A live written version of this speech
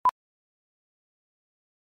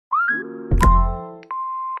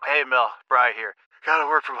Hey, Mel. Bri here. Gotta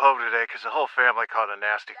work from home today because the whole family caught a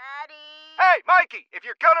nasty... Daddy! Hey, Mikey! If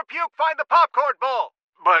you're gonna puke, find the popcorn bowl!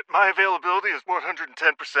 But my availability is 110%.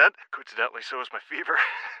 Coincidentally, so is my fever.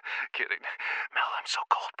 Kidding. Mel, I'm so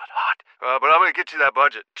cold but hot. But I'm gonna get you that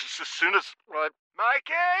budget just as soon as...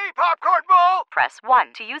 Mikey! Popcorn bowl! Press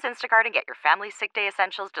 1 to use Instacart and get your family's sick day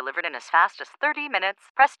essentials delivered in as fast as 30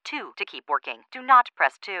 minutes. Press 2 to keep working. Do not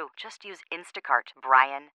press 2. Just use Instacart,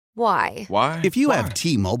 Brian. Why? If you have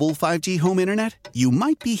T-Mobile 5G home internet, you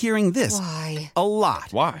might be hearing this Why? a lot.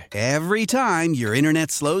 Why? Every time your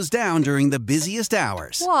internet slows down during the busiest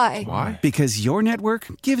hours. Why? Because your network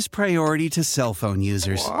gives priority to cell phone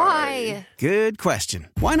users. Why? Good question.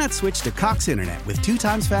 Why not switch to Cox Internet with 2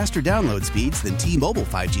 times faster download speeds than T-Mobile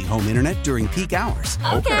 5G home internet during peak hours?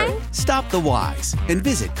 Okay. Stop the whys and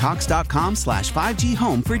visit cox.com/5G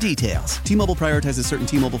home for details. T-Mobile prioritizes certain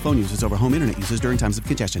T-Mobile phone users over home internet users during times of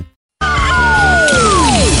congestion.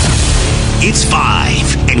 It's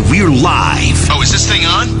 5, and we're live. Oh, is this thing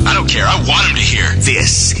on? I don't care. I want him to hear.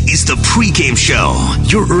 This is the pregame show,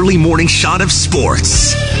 your early morning shot of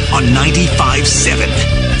sports on 95.7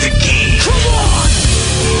 The Game. Come on!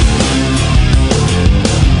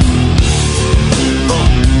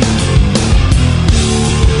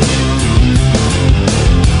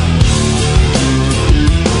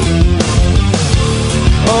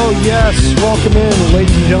 Oh, yes. Welcome in,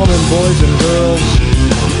 ladies and gentlemen, boys and girls.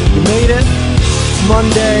 You made it.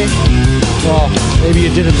 Monday. Well, maybe you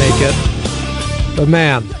didn't make it. But,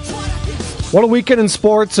 man, what a weekend in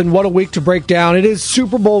sports and what a week to break down. It is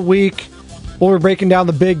Super Bowl week. We'll be breaking down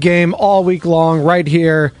the big game all week long right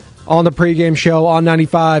here on the pregame show on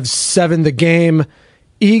 95.7 The Game.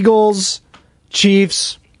 Eagles,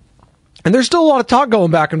 Chiefs. And there's still a lot of talk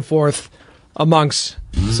going back and forth amongst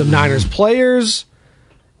some Niners players.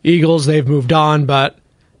 Eagles, they've moved on, but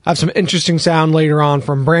have some interesting sound later on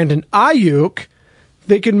from Brandon Ayuk.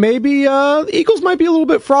 Thinking maybe the Eagles might be a little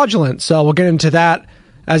bit fraudulent. So we'll get into that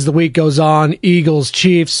as the week goes on. Eagles,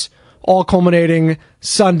 Chiefs, all culminating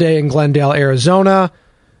Sunday in Glendale, Arizona.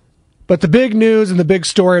 But the big news and the big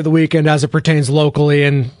story of the weekend as it pertains locally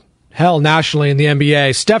and, hell, nationally in the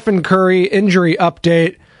NBA. Stephen Curry injury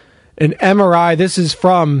update, an MRI. This is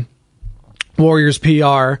from Warriors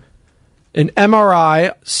PR. An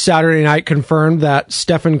MRI Saturday night confirmed that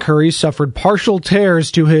Stephen Curry suffered partial tears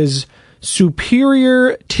to his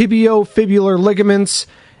superior tibiofibular ligaments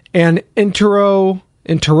and interosus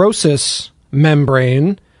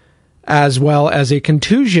membrane, as well as a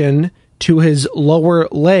contusion to his lower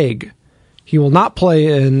leg. He will not play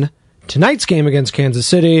in tonight's game against Kansas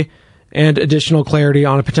City, and additional clarity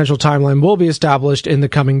on a potential timeline will be established in the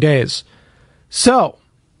coming days. So,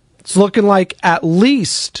 it's looking like at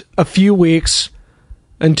least a few weeks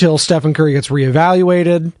until Stephen Curry gets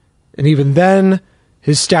reevaluated. And even then,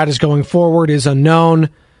 his status going forward is unknown.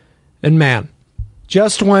 And man,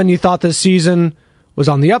 just when you thought this season was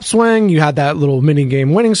on the upswing, you had that little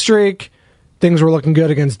mini-game winning streak, things were looking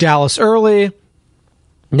good against Dallas early.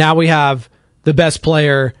 Now we have the best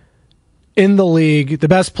player in the league, the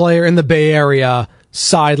best player in the Bay Area,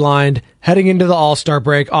 sidelined, heading into the All-Star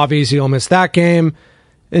break. Obviously, he'll miss that game.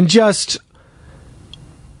 And just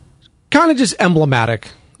kind of just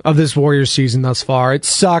emblematic of this Warriors season thus far. It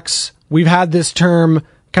sucks. We've had this term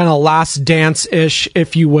kind of last dance-ish,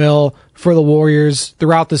 if you will, for the Warriors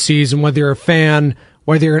throughout the season, whether you're a fan,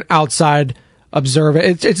 whether you're an outside observer.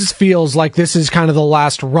 It just feels like this is kind of the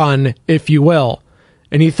last run, if you will.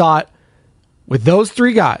 And he thought, with those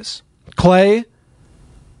three guys, Clay,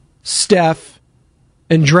 Steph,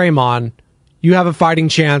 and Draymond, you have a fighting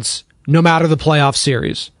chance no matter the playoff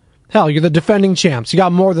series. Hell, you're the defending champs. You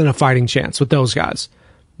got more than a fighting chance with those guys.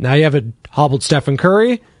 Now you have a hobbled Stephen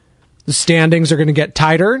Curry. The standings are going to get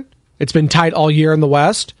tighter. It's been tight all year in the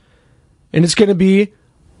West. And it's going to be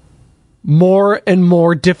more and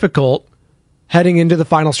more difficult heading into the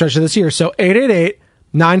final stretch of this year. So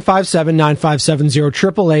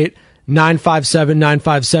 888-957-9570,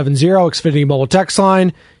 888-957-9570, Xfinity mobile text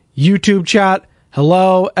line, YouTube chat.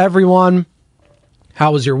 Hello, everyone.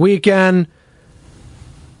 How was your weekend?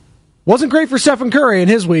 Wasn't great for Stephen Curry in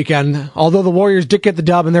his weekend, although the Warriors did get the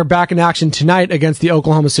dub and they're back in action tonight against the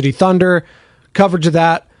Oklahoma City Thunder. Coverage of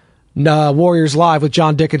that, Warriors Live with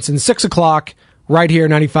John Dickinson, 6 o'clock, right here,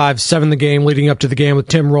 95.7 The Game, leading up to the game with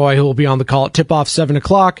Tim Roy, who will be on the call at tip-off, 7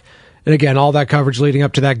 o'clock. And again, all that coverage leading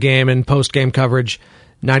up to that game and post-game coverage,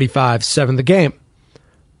 95.7 The Game.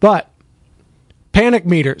 But, panic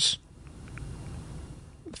meters.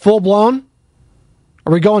 Full-blown?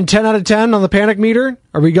 Are we going 10 out of 10 on the panic meter?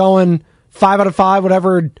 Are we going 5 out of 5,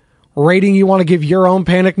 whatever rating you want to give your own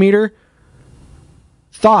panic meter?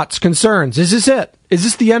 Thoughts, concerns. Is this it? Is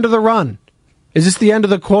this the end of the run? Is this the end of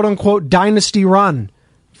the quote-unquote dynasty run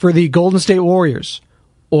for the Golden State Warriors?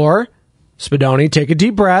 Or, Spadoni, take a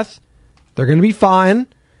deep breath. They're going to be fine.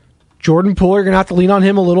 Jordan Poole, you're going to have to lean on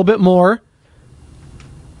him a little bit more.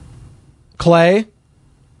 Clay,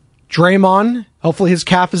 Draymond, hopefully his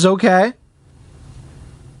calf is okay.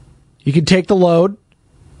 You can take the load.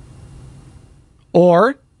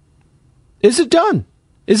 Or, is it done?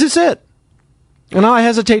 Is this it? And I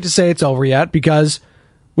hesitate to say it's over yet because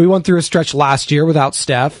we went through a stretch last year without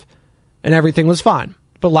Steph and everything was fine.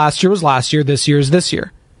 But last year was last year, this year is this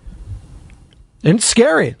year. And it's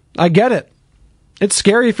scary. I get it. It's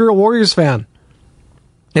scary if you're a Warriors fan.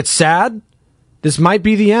 It's sad. This might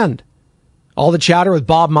be the end. All the chatter with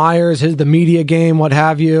Bob Myers, the media game, what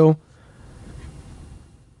have you.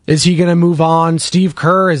 Is he going to move on? Steve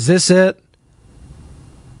Kerr, is this it?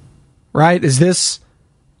 Right? Is this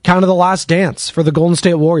kind of the last dance for the Golden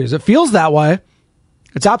State Warriors? It feels that way.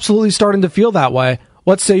 It's absolutely starting to feel that way.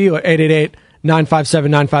 What say you at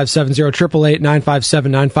 888-957-9570,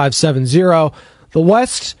 888-957-9570. The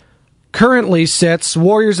West currently sits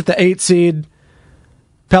Warriors at the 8 seed,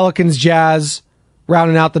 Pelicans, Jazz,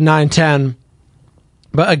 rounding out the 9-10.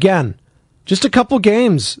 But again, just a couple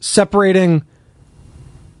games separating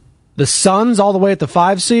the Suns all the way at the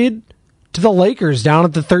 5 seed to the Lakers down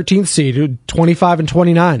at the 13th seed, 25 and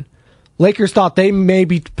 29. Lakers thought they may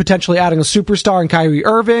be potentially adding a superstar in Kyrie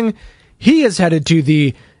Irving. He is headed to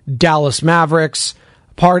the Dallas Mavericks,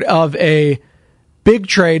 part of a big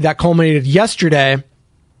trade that culminated yesterday,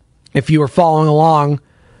 if you were following along.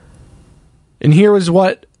 And here was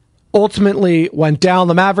what ultimately went down.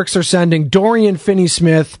 The Mavericks are sending Dorian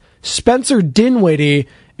Finney-Smith, Spencer Dinwiddie,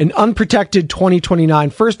 an unprotected 2029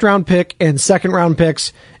 first-round pick and second-round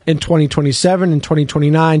picks in 2027 and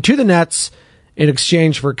 2029 to the Nets in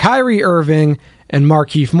exchange for Kyrie Irving and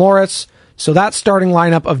Markieff Morris. So that starting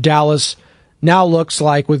lineup of Dallas now looks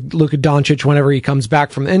like, with Luka Doncic whenever he comes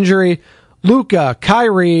back from injury, Luka,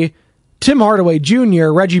 Kyrie, Tim Hardaway Jr.,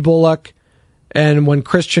 Reggie Bullock, and when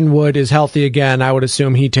Christian Wood is healthy again, I would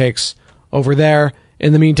assume he takes over there.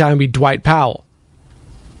 In the meantime, it'd be Dwight Powell.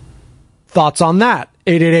 Thoughts on that?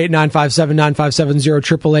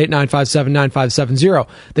 888-957-9570, 888-957-9570.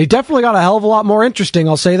 They definitely got a hell of a lot more interesting,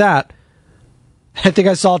 I'll say that. I think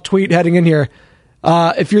I saw a tweet heading in here.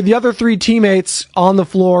 If you're the other three teammates on the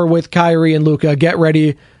floor with Kyrie and Luka, get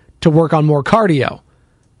ready to work on more cardio.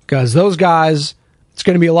 Because those guys, it's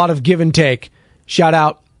going to be a lot of give and take. Shout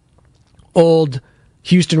out old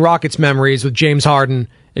Houston Rockets memories with James Harden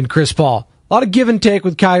and Chris Paul. A lot of give and take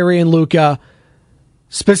with Kyrie and Luka.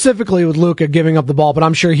 Specifically with Luka giving up the ball, but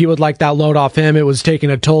I'm sure he would like that load off him. It was taking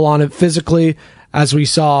a toll on it physically, as we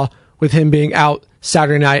saw with him being out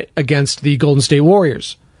Saturday night against the Golden State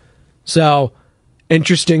Warriors. So,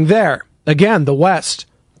 interesting there. Again, the West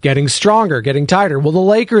getting stronger, getting tighter. Will the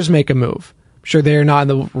Lakers make a move? I'm sure they are not on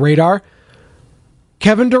the radar.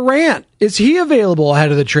 Kevin Durant, is he available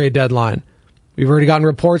ahead of the trade deadline? We've already gotten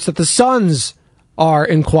reports that the Suns are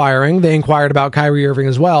inquiring. They inquired about Kyrie Irving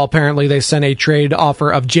as well. Apparently, they sent a trade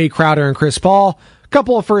offer of Jay Crowder and Chris Paul, a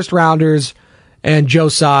couple of first-rounders, and Joe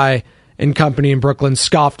Tsai and company in Brooklyn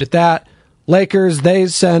scoffed at that. Lakers, they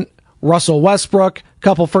sent Russell Westbrook, a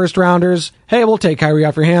couple first-rounders. Hey, we'll take Kyrie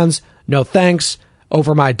off your hands. No thanks.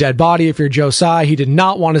 Over my dead body, if you're Joe Tsai. He did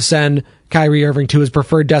not want to send Kyrie Irving to his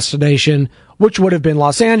preferred destination, which would have been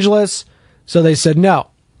Los Angeles. So they said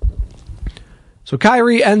no. So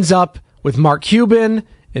Kyrie ends up with Mark Cuban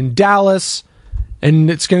in Dallas,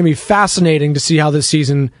 and it's going to be fascinating to see how this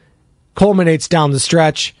season culminates down the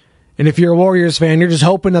stretch. And if you're a Warriors fan, you're just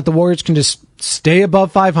hoping that the Warriors can just stay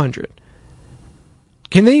above 500.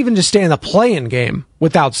 Can they even just stay in the play-in game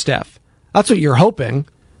without Steph? That's what you're hoping.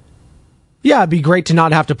 Yeah, it'd be great to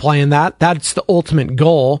not have to play in that. That's the ultimate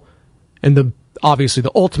goal. And obviously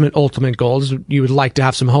the ultimate goal is you would like to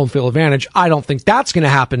have some home field advantage. I don't think that's going to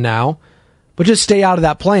happen now. But just stay out of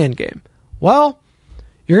that play-in game. Well,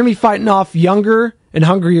 you're going to be fighting off younger and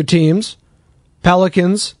hungrier teams.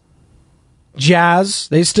 Pelicans, Jazz,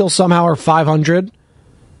 they still somehow are 500.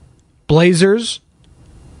 Blazers,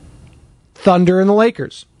 Thunder, and the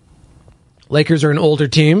Lakers. Lakers are an older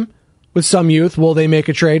team with some youth. Will they make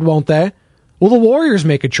a trade? Won't they? Will the Warriors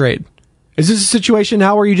make a trade? Is this a situation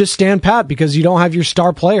now where you just stand pat because you don't have your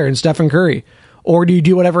star player in Stephen Curry? Or do you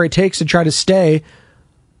do whatever it takes to try to stay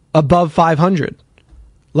above 500?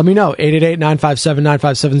 Let me know.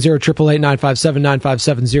 888-957-9570,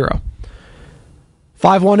 888-957-9570.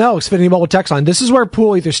 510, Xfinity Mobile text line. This is where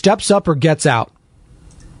Poole either steps up or gets out.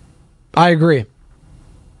 I agree.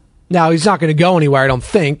 Now, he's not going to go anywhere, I don't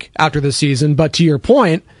think, after the season. But to your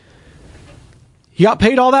point, he got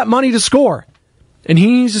paid all that money to score. And he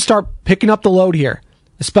needs to start picking up the load here,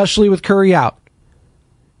 especially with Curry out.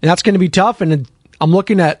 And that's going to be tough, and I'm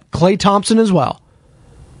looking at Klay Thompson as well.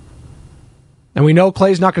 And we know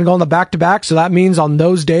Klay's not going to go on the back-to-back, so that means on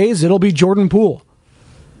those days, it'll be Jordan Poole.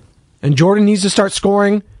 And Jordan needs to start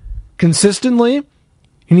scoring consistently.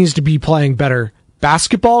 He needs to be playing better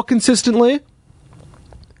basketball consistently.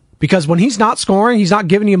 Because when he's not scoring, he's not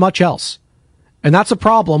giving you much else. And that's a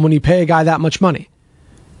problem when you pay a guy that much money.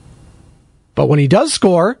 But when he does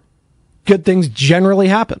score, good things generally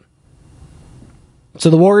happen. So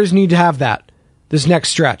the Warriors need to have that this next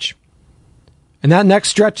stretch. And that next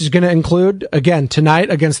stretch is going to include, again, tonight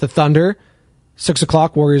against the Thunder, 6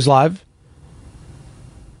 o'clock, Warriors Live.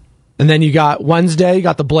 And then you got Wednesday, you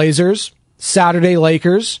got the Blazers. Saturday,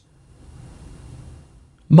 Lakers.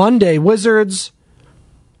 Monday, Wizards.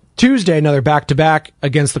 Tuesday, another back-to-back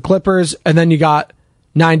against the Clippers. And then you got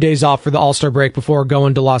 9 days off for the All-Star break before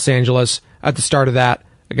going to Los Angeles at the start of that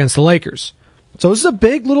against the Lakers. So this is a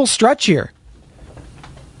big little stretch here.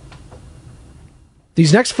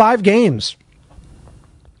 These next 5 games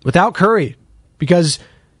without Curry, because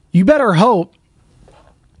you better hope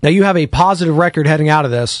that you have a positive record heading out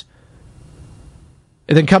of this.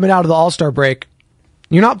 And then coming out of the All-Star break,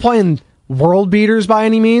 you're not playing world beaters by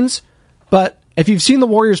any means, but if you've seen the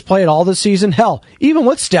Warriors play at all this season, hell, even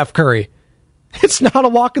with Steph Curry, it's not a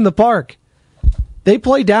walk in the park. They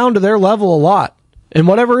play down to their level a lot. And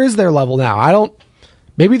whatever is their level now,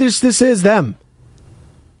 maybe this is them.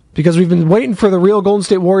 Because we've been waiting for the real Golden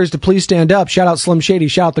State Warriors to please stand up. Shout out Slim Shady,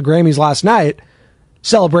 shout out the Grammys last night,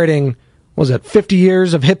 celebrating, 50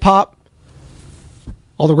 years of hip-hop?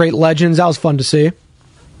 All the great legends, that was fun to see.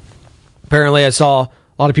 Apparently I saw a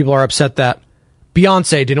lot of people are upset that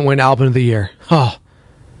Beyonce didn't win Album of the Year. Oh,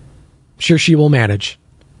 I'm sure she will manage.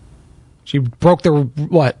 She broke the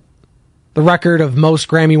record of most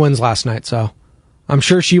Grammy wins last night, so I'm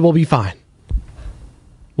sure she will be fine.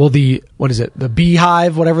 Will the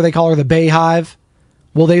Beehive, whatever they call her, the Bayhive,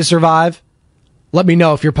 will they survive? Let me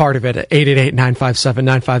know if you're part of it at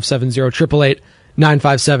 888-957-9570,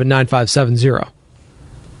 888-957-9570.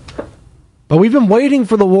 But we've been waiting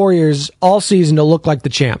for the Warriors all season to look like the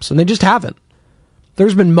champs, and they just haven't.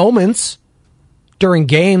 There's been moments during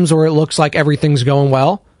games where it looks like everything's going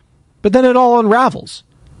well, but then it all unravels.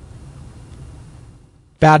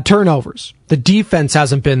 Bad turnovers. The defense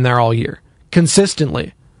hasn't been there all year,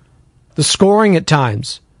 consistently. The scoring at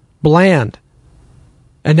times, bland.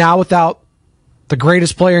 And now without the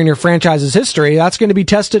greatest player in your franchise's history, that's going to be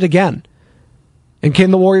tested again. And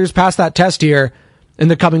can the Warriors pass that test here in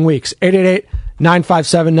the coming weeks?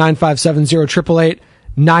 888-957-9570,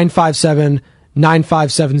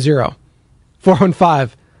 888-957-9570.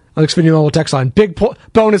 415, Alex Xfinity Mobile text line. Big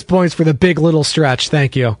bonus points for the big little stretch.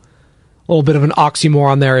 Thank you. A little bit of an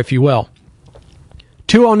oxymoron there, if you will.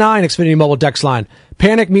 209, Xfinity Mobile text line.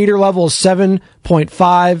 Panic meter level is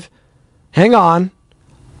 7.5. Hang on.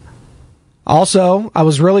 Also, I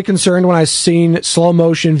was really concerned when I seen slow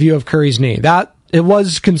motion view of Curry's knee. It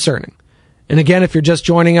was concerning. And again, if you're just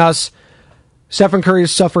joining us, Stephen Curry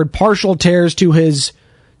has suffered partial tears to his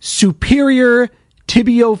superior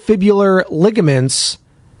tibiofibular ligaments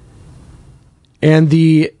and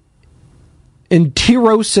the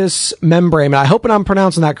interosus membrane. And I hope I'm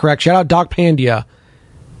pronouncing that correct. Shout out Doc Pandia.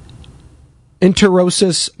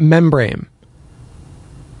 Interosus membrane.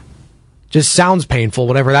 Just sounds painful,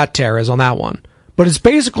 whatever that tear is on that one. But it's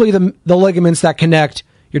basically the ligaments that connect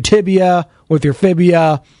your tibia with your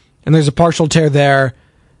fibia, and there's a partial tear there.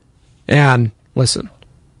 And listen,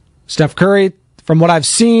 Steph Curry, from what I've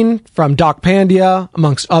seen from Doc Pandia,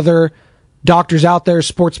 amongst other doctors out there,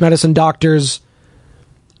 sports medicine doctors,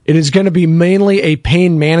 it is going to be mainly a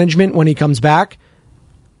pain management when he comes back.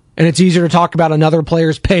 And it's easier to talk about another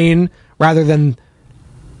player's pain rather than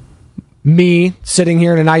me sitting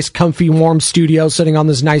here in a nice, comfy, warm studio, sitting on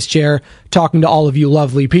this nice chair, talking to all of you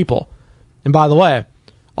lovely people. And by the way,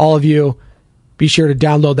 all of you, be sure to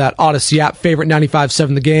download that Odyssey app, favorite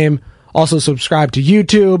 95.7 The Game. Also subscribe to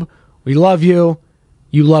YouTube. We love you.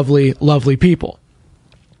 You lovely, lovely people.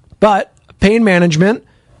 But pain management,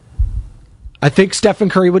 I think Stephen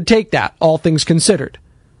Curry would take that, all things considered.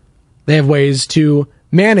 They have ways to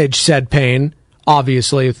manage said pain,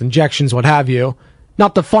 obviously, with injections, what have you.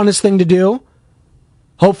 Not the funnest thing to do.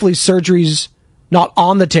 Hopefully surgery's not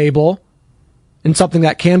on the table and something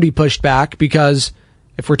that can be pushed back, because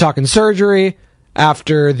if we're talking surgery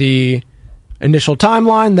after the initial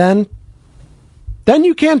timeline, then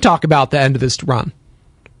you can talk about the end of this run.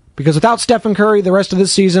 Because without Stephen Curry the rest of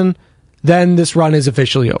this season, then this run is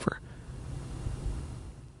officially over.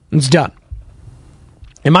 It's done.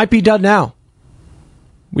 It might be done now.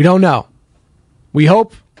 We don't know. We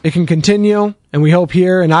hope it can continue, and we hope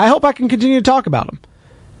here, and I hope I can continue to talk about them.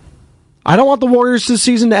 I don't want the Warriors this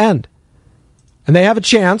season to end. And they have a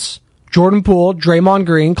chance, Jordan Poole, Draymond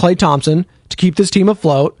Green, Klay Thompson, to keep this team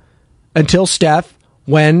afloat until Steph,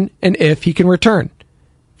 when and if he can return.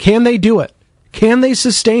 Can they do it? Can they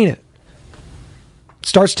sustain it?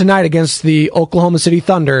 Starts tonight against the Oklahoma City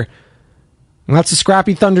Thunder. And that's a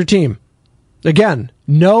scrappy Thunder team. Again,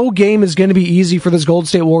 no game is going to be easy for this Golden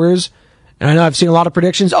State Warriors. And I know I've seen a lot of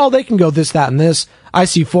predictions. Oh, they can go this, that, and this. I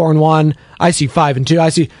see 4-1. I see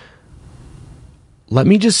 5-2. Let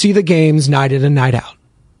me just see the games night in and night out.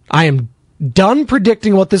 I am done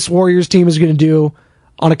predicting what this Warriors team is going to do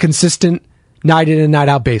on a consistent night in and night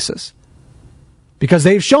out basis. Because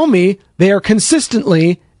they've shown me they are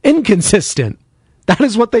consistently inconsistent. That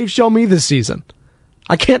is what they've shown me this season.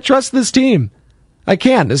 I can't trust this team. I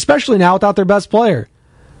can't, especially now without their best player.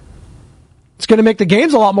 It's going to make the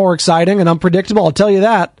games a lot more exciting and unpredictable, I'll tell you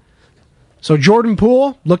that. So Jordan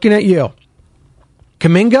Poole, looking at you.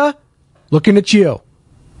 Kuminga, looking at you.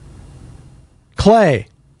 Klay,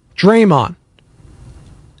 Draymond,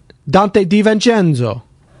 Dante DiVincenzo.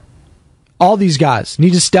 All these guys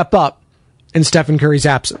need to step up in Stephen Curry's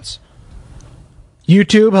absence.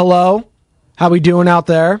 YouTube, hello. How we doing out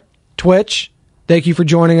there? Twitch, thank you for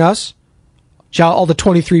joining us. Shout out all the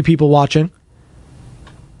 23 people watching.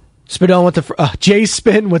 Spadoni with the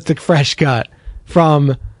J-Spin with the fresh cut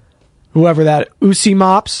from whoever that Uzi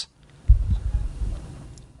Mops.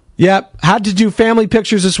 Yep, had to do family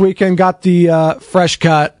pictures this weekend. Got the fresh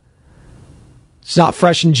cut. It's not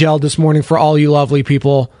fresh and gelled this morning for all you lovely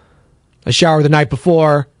people. I showered the night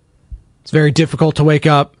before. It's very difficult to wake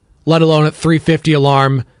up, let alone at 3:50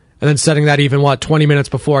 alarm, and then setting that even, 20 minutes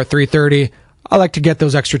before at 3:30. I like to get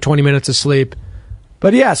those extra 20 minutes of sleep.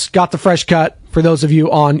 But yes, got the fresh cut for those of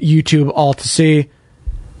you on YouTube all to see.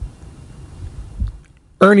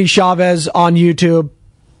 Ernie Chavez on YouTube.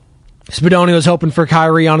 Spadoni was hoping for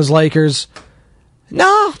Kyrie on his Lakers.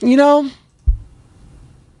 No,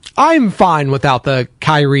 I'm fine without the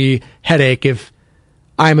Kyrie headache if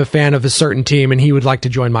I'm a fan of a certain team and he would like to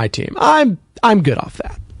join my team. I'm good off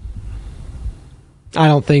that. I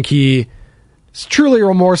don't think he is truly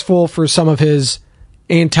remorseful for some of his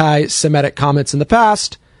anti-Semitic comments in the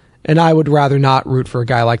past, and I would rather not root for a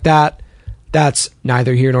guy like that. That's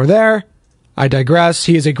neither here nor there. I digress.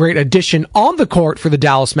 He is a great addition on the court for the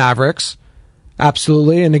Dallas Mavericks.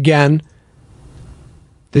 Absolutely. And again,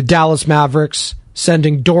 the Dallas Mavericks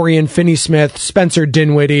sending Dorian Finney-Smith, Spencer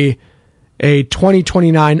Dinwiddie, a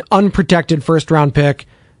 2029 unprotected first-round pick,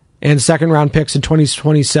 and second-round picks in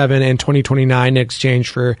 2027 and 2029 in exchange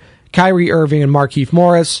for Kyrie Irving and Markieff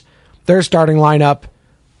Morris. Their starting lineup,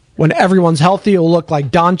 when everyone's healthy, will look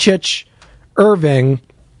like Doncic, Irving,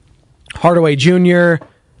 Hardaway Jr.,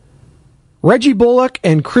 Reggie Bullock,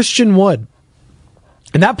 and Christian Wood.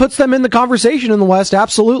 And that puts them in the conversation in the West,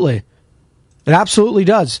 absolutely. It absolutely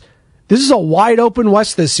does. This is a wide-open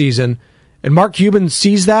West this season, and Mark Cuban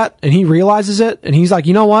sees that, and he realizes it, and he's like,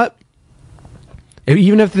 you know what?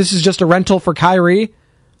 Even if this is just a rental for Kyrie,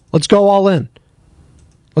 let's go all in.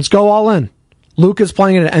 Let's go all in. Luka's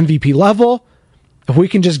playing at an MVP level. If we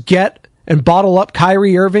can just get and bottle up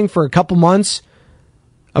Kyrie Irving for a couple months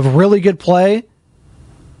of really good play,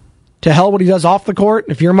 to hell what he does off the court,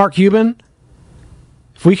 if you're Mark Cuban,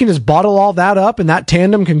 if we can just bottle all that up and that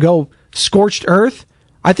tandem can go scorched earth,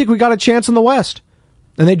 I think we got a chance in the West.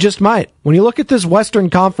 And they just might. When you look at this Western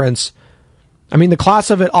Conference, I mean, the class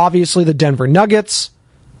of it, obviously the Denver Nuggets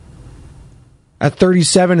at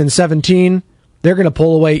 37-17. They're going to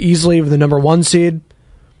pull away easily with the number 1 seed.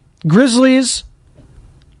 Grizzlies,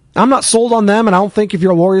 I'm not sold on them, and I don't think if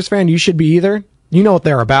you're a Warriors fan, you should be either. You know what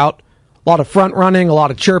they're about. A lot of front running, a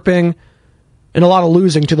lot of chirping, and a lot of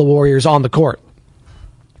losing to the Warriors on the court.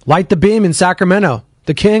 Light the beam in Sacramento.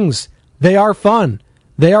 The Kings, they are fun.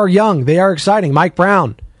 They are young. They are exciting. Mike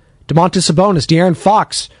Brown, Domantas Sabonis, De'Aaron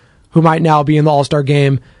Fox, who might now be in the All-Star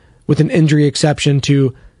game with an injury exception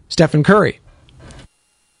to Stephen Curry.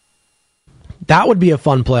 That would be a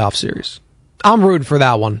fun playoff series. I'm rooting for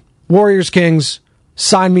that one. Warriors, Kings,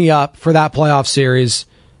 sign me up for that playoff series.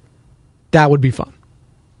 That would be fun.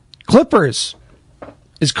 Clippers.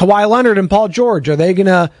 Is Kawhi Leonard and Paul George, are they going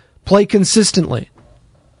to play consistently?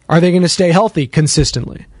 Are they going to stay healthy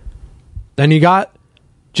consistently? Then you got,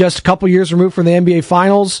 just a couple years removed from the NBA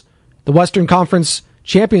Finals, the Western Conference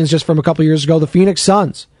champions just from a couple years ago, the Phoenix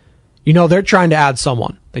Suns. You know they're trying to add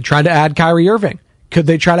someone. They tried to add Kyrie Irving. Could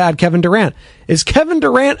they try to add Kevin Durant? Is Kevin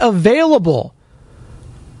Durant available?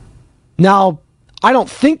 Now, I don't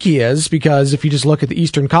think he is, because if you just look at the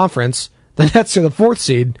Eastern Conference, the Nets are the 4th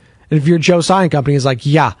seed. And if you're Joe Tsai and company, is like,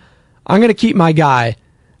 yeah, I'm going to keep my guy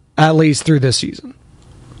at least through this season.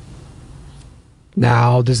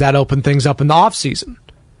 Now, does that open things up in the offseason?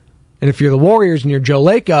 And if you're the Warriors and you're Joe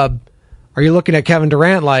Lacob, are you looking at Kevin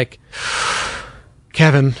Durant like,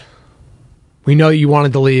 Kevin, we know you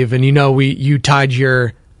wanted to leave, and you know you tied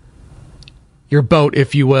your boat,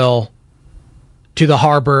 if you will, to the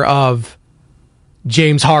harbor of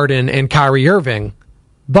James Harden and Kyrie Irving,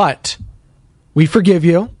 but we forgive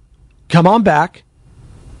you. Come on back.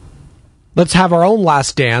 Let's have our own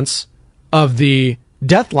last dance of the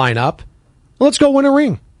death lineup. Let's go win a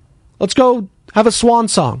ring. Let's go have a swan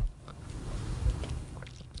song.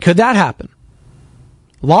 Could that happen?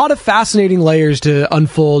 A lot of fascinating layers to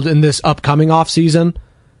unfold in this upcoming offseason,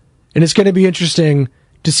 and it's going to be interesting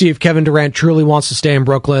to see if Kevin Durant truly wants to stay in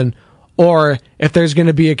Brooklyn or if there's going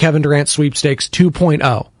to be a Kevin Durant sweepstakes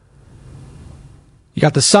 2.0. You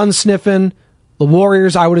got the Suns sniffing. The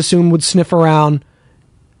Warriors, I would assume, would sniff around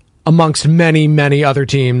amongst many, many other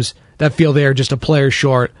teams that feel they are just a player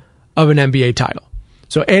short of an NBA title.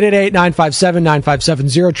 So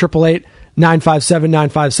 888-957-9570,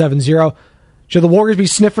 888-957-9570. Should the Warriors be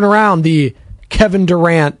sniffing around the Kevin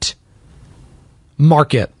Durant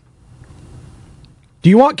market? Do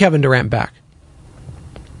you want Kevin Durant back?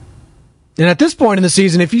 And at this point in the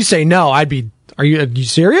season, if you say no, are you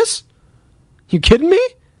serious? You kidding me?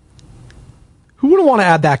 Who wouldn't want to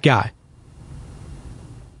add that guy?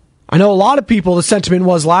 I know a lot of people, the sentiment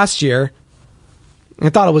was last year, I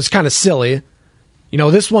thought it was kind of silly. You know,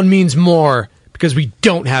 this one means more because we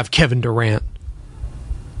don't have Kevin Durant.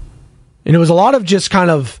 And it was a lot of just kind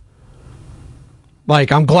of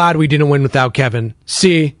like, I'm glad we didn't win without Kevin.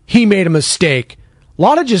 See, he made a mistake. A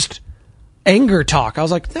lot of just anger talk. I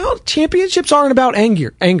was like, no, championships aren't about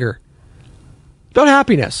anger. About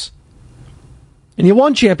happiness. And he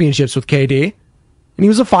won championships with KD, and he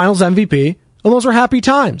was a finals MVP, and those were happy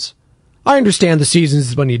times. I understand the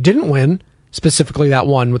seasons when you didn't win, specifically that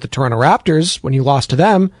one with the Toronto Raptors, when you lost to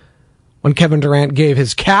them, when Kevin Durant gave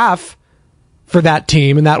his calf for that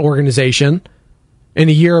team and that organization in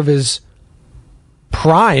a year of his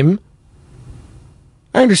prime.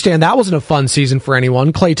 I understand that wasn't a fun season for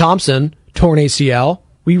anyone. Klay Thompson, torn ACL.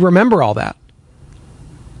 We remember all that.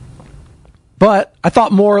 But I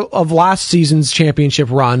thought more of last season's championship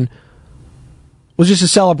run was just a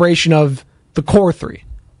celebration of the core three.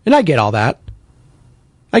 And I get all that.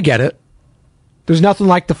 I get it. There's nothing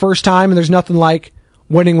like the first time, and there's nothing like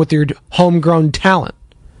winning with your homegrown talent.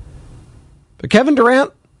 But Kevin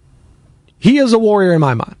Durant, he is a Warrior in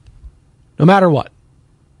my mind. No matter what.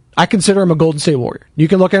 I consider him a Golden State Warrior. You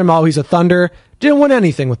can look at him, oh, he's a Thunder. Didn't win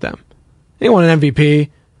anything with them. He won an MVP.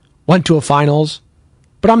 Went to a finals.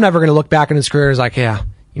 But I'm never going to look back in his career as like, yeah,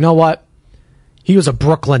 you know what? He was a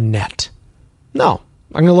Brooklyn Net. No.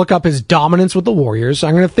 I'm going to look up his dominance with the Warriors.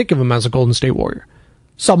 I'm going to think of him as a Golden State Warrior.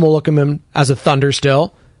 Some will look at him as a Thunder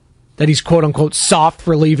still. That he's quote-unquote soft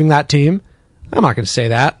for leaving that team. I'm not going to say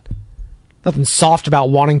that. Nothing soft about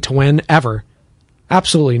wanting to win, ever.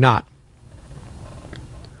 Absolutely not.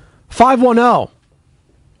 510.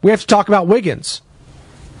 We have to talk about Wiggins.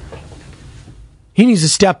 He needs to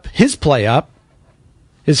step his play up.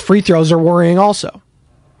 His free throws are worrying also.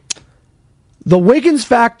 The Wiggins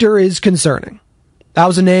factor is concerning. That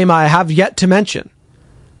was a name I have yet to mention.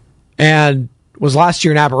 And was last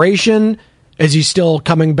year an aberration? Is he still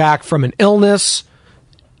coming back from an illness?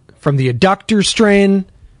 From the adductor strain?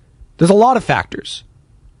 There's a lot of factors.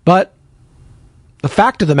 But the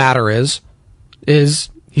fact of the matter is he's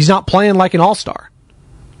not playing like an all-star.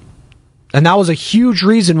 And that was a huge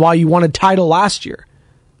reason why you won a title last year,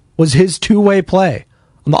 was his two-way play.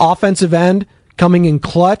 On the offensive end, coming in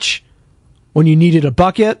clutch when you needed a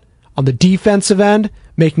bucket. On the defensive end,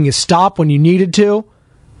 making a stop when you needed to.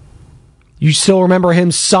 You still remember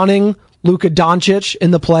him sunning Luka Doncic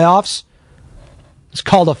in the playoffs? It's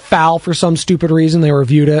called a foul for some stupid reason. They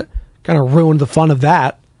reviewed it. Kind of ruined the fun of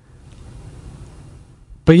that.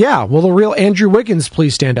 But yeah, will the real Andrew Wiggins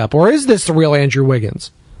please stand up? Or is this the real Andrew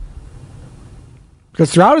Wiggins?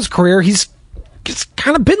 Because throughout his career, he's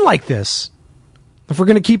kind of been like this. If we're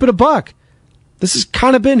going to keep it a buck, this has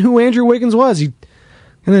kind of been who Andrew Wiggins was. He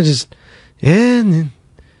kind of just, yeah,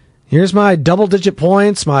 here's my double-digit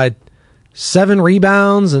points, my 7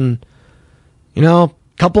 rebounds, and, you know,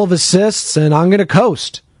 a couple of assists, and I'm going to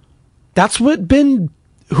coast. That's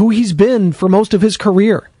who he's been for most of his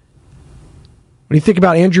career. When you think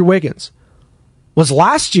about Andrew Wiggins, was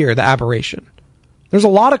last year the aberration? There's a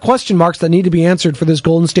lot of question marks that need to be answered for this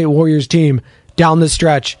Golden State Warriors team down this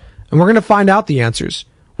stretch, and we're going to find out the answers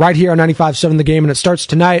right here on 95.7 The Game, and it starts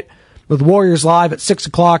tonight with Warriors Live at 6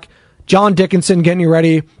 o'clock. John Dickinson getting you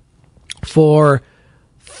ready for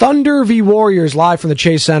Thunder v. Warriors live from the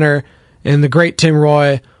Chase Center, and the great Tim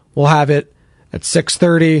Roy will have it at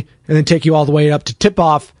 6:30 and then take you all the way up to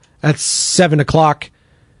tip-off at 7 o'clock.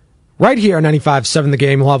 Right here on 95.7 The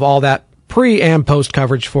Game, we'll have all that pre- and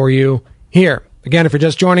post-coverage for you here. Again, if you're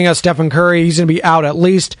just joining us, Stephen Curry, he's going to be out at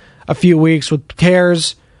least a few weeks with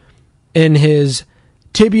tears in his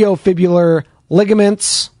tibiofibular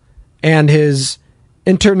ligaments and his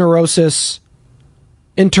interosis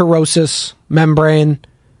membrane.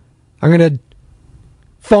 I'm going to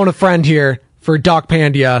phone a friend here for Doc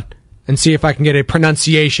Pandia and see if I can get a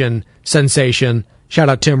pronunciation sensation. Shout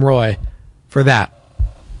out Tim Roy for that.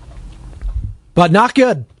 But not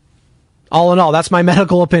good. All in all, that's my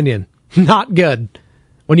medical opinion. Not good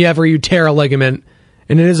whenever you tear a ligament,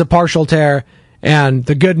 and it is a partial tear. And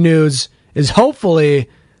the good news is hopefully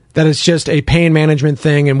that it's just a pain management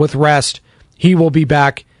thing, and with rest, he will be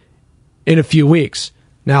back in a few weeks.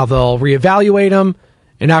 Now they'll reevaluate him,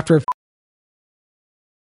 and after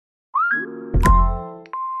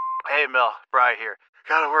Hey, Mel, Bri here.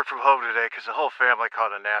 Gotta work from home today because the whole family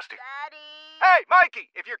caught a nasty... Daddy! Hey, Mikey,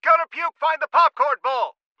 if you're gonna puke, find the popcorn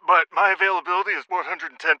bowl! But my availability is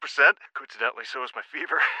 110%. Coincidentally, so is my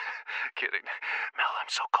fever. Kidding. Mel, I'm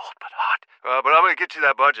so cold but hot. But I'm gonna get you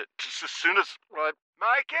that budget just as soon as...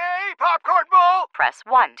 Mikey, popcorn bowl! Press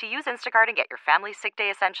 1 to use Instacart and get your family sick day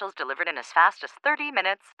essentials delivered in as fast as 30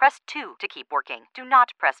 minutes. Press 2 to keep working. Do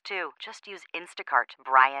not press 2. Just use Instacart,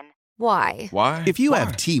 Brian. Why? If you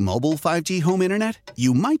have T-Mobile 5G home internet,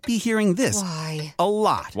 you might be hearing this Why? a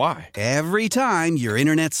lot. Every time your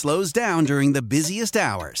internet slows down during the busiest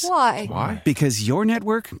hours. Why? Because your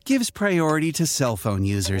network gives priority to cell phone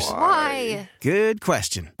users. Why? Good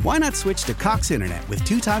question. Why not switch to Cox Internet with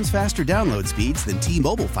 2 times faster download speeds than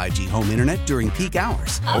T-Mobile 5G home internet during peak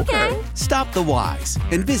hours? Okay. Stop the whys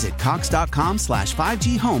and visit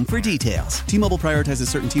cox.com/5G home for details. T-Mobile prioritizes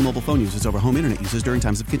certain T-Mobile phone users over home internet users during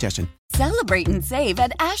times of congestion. Celebrate and save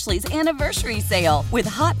at Ashley's Anniversary Sale. With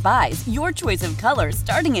Hot Buys, your choice of colors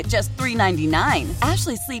starting at just $3.99.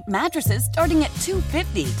 Ashley Sleep mattresses starting at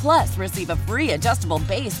 $2.50. Plus, receive a free adjustable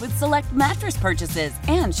base with select mattress purchases.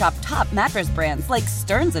 And shop top mattress brands like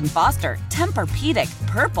Stearns & Foster, Tempur-Pedic,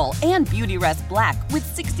 Purple, and Beautyrest Black with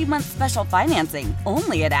 60-month special financing.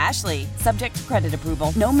 Only at Ashley. Subject to credit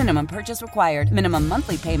approval. No minimum purchase required. Minimum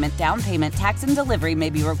monthly payment, down payment, tax, and delivery may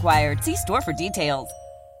be required. See store for details.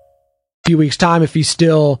 few weeks' time, if he's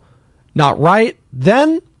still not right,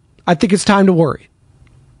 then I think it's time to worry.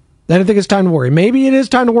 Maybe it is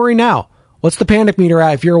time to worry now. What's the panic meter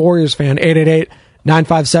at if you're a Warriors fan?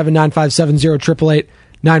 888-957-9570,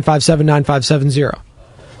 888-957-9570.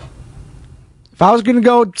 If I was going to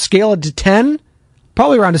go scale it to 10,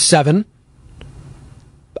 probably around a 7.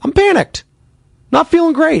 I'm panicked. Not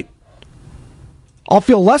feeling great. I'll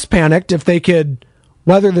feel less panicked if they could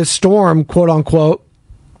weather this storm, quote unquote,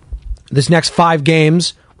 this next 5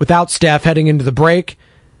 games without Steph heading into the break.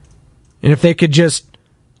 And if they could just,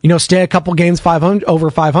 stay a couple games over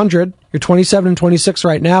 500, you're 27-26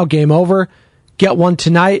 right now, game over. Get one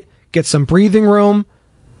tonight, get some breathing room.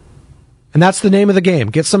 And that's the name of the game.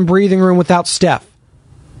 Get some breathing room without Steph.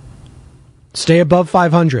 Stay above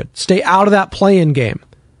 500. Stay out of that play-in game.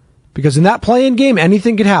 Because in that play-in game,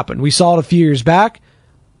 anything could happen. We saw it a few years back.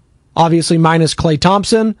 Obviously minus Klay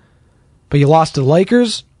Thompson. But you lost to the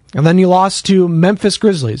Lakers. And then you lost to Memphis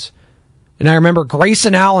Grizzlies. And I remember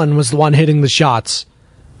Grayson Allen was the one hitting the shots.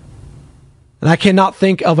 And I cannot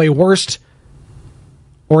think of a worse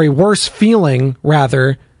feeling,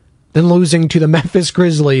 rather, than losing to the Memphis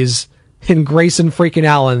Grizzlies in Grayson freaking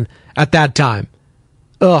Allen at that time.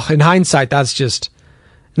 In hindsight, that's just...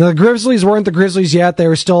 the Grizzlies weren't the Grizzlies yet. They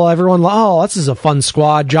were still everyone, this is a fun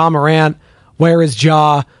squad. Ja Morant, where is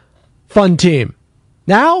Ja? Fun team.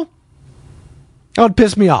 Now, that would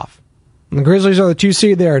piss me off. And the Grizzlies are the 2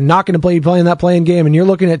 seed. They're not going to be playing that playing game. And you're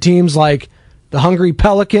looking at teams like the hungry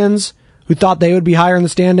Pelicans, who thought they would be higher in the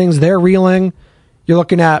standings. They're reeling. You're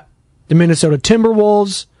looking at the Minnesota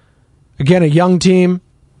Timberwolves. Again, a young team.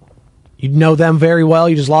 You know them very well.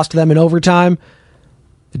 You just lost to them in overtime.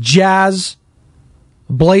 The Jazz,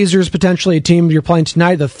 Blazers, potentially a team you're playing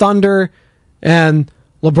tonight. The Thunder, and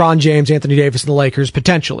LeBron James, Anthony Davis, and the Lakers,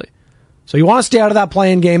 potentially. So you want to stay out of that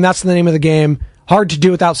play-in game. That's the name of the game. Hard to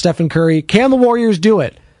do without Stephen Curry. Can the Warriors do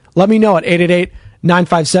it? Let me know at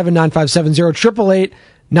 888-957-9570,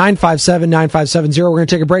 888-957-9570. We're going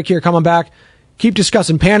to take a break here. Come on back. Keep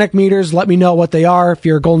discussing panic meters. Let me know what they are if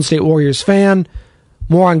you're a Golden State Warriors fan.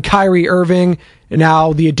 More on Kyrie Irving and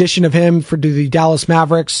now the addition of him for the Dallas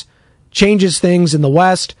Mavericks changes things in the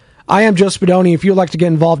West. I am Joe Spadoni. If you'd like to get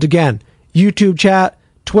involved again, YouTube chat,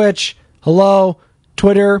 Twitch, hello,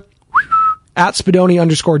 Twitter, at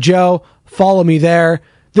Spadoni_Joe. Follow me there.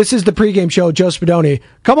 This is the pregame show, Joe Spadoni.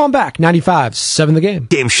 Come on back, 95.7 The Game.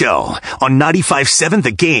 Game show on 95.7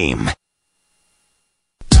 The Game.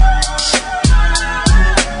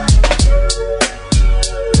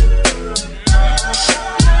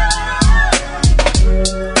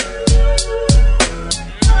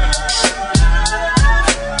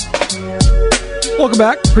 Welcome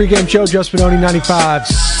back. Pregame show, Joe Spadoni,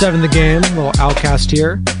 95.7 The Game. A little outcast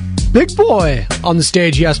here. Big boy on the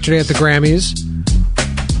stage yesterday at the Grammys.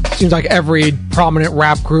 Seems like every prominent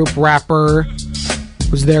rap group, rapper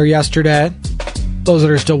was there yesterday. Those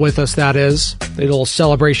that are still with us, that is. They did a little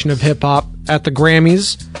celebration of hip-hop at the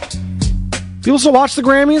Grammys. People still watch the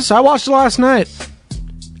Grammys? I watched it last night.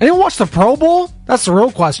 Anyone watch the Pro Bowl? That's the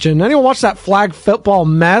real question. Anyone watch that flag football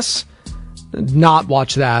mess? Not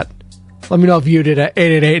watch that. Let me know if you did at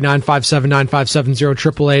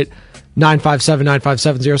 888-957-9570,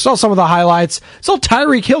 888-957-9570. Saw some of the highlights. Saw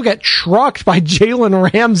Tyreek Hill get trucked by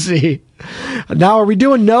Jalen Ramsey. Now, are we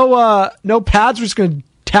doing no pads? We're just going to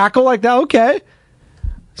tackle like that? Okay.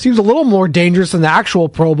 Seems a little more dangerous than the actual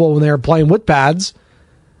Pro Bowl when they were playing with pads.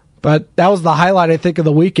 But that was the highlight, I think, of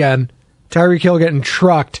the weekend. Tyreek Hill getting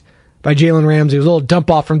trucked by Jalen Ramsey. It was a little dump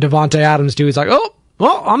off from Devontae Adams, too. He's like, oh,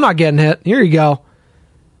 well, I'm not getting hit. Here you go.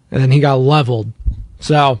 And then he got leveled.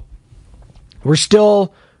 So, we're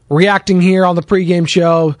still reacting here on the pregame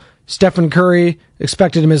show. Stephen Curry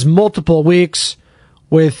expected to miss multiple weeks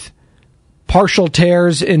with partial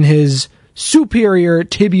tears in his superior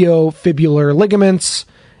tibiofibular ligaments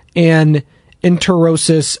and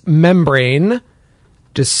interosus membrane.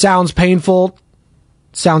 Just sounds painful,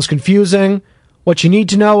 sounds confusing. What you need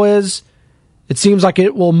to know is it seems like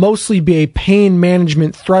it will mostly be a pain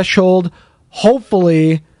management threshold.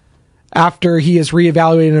 Hopefully, after he is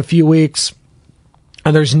reevaluated in a few weeks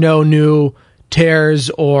and there's no new tears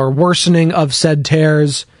or worsening of said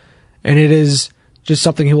tears, and it is just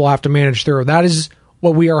something he will have to manage through. That is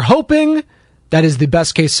what we are hoping. That is the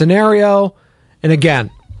best case scenario. And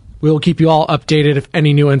again, we will keep you all updated if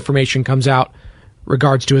any new information comes out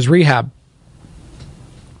regards to his rehab.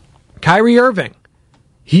 Kyrie Irving,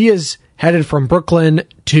 he is headed from Brooklyn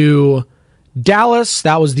to Dallas.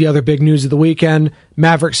 That was the other big news of the weekend.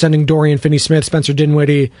 Mavericks sending Dorian Finney-Smith, Spencer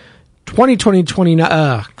Dinwiddie,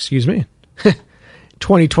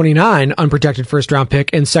 2029 unprotected first-round pick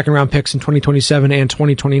and second-round picks in 2027 and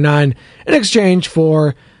 2029 in exchange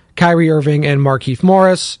for Kyrie Irving and Markieff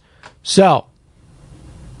Morris. So,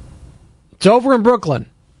 it's over in Brooklyn.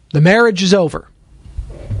 The marriage is over.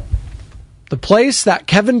 The place that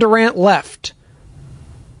Kevin Durant left.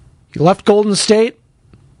 He left Golden State,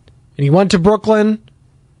 and he went to Brooklyn,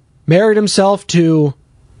 married himself to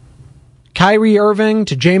Kyrie Irving,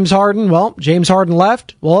 to James Harden. Well, James Harden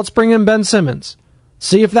left. Well, let's bring in Ben Simmons.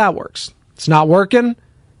 See if that works. It's not working.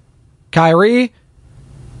 Kyrie,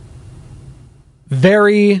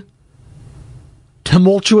 very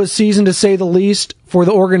tumultuous season to say the least for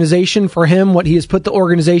the organization, for him, what he has put the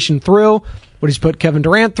organization through, what he's put Kevin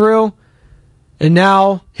Durant through. And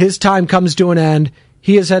now his time comes to an end.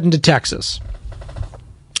 He is heading to Texas.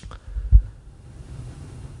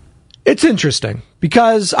 It's interesting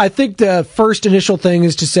because I think the first initial thing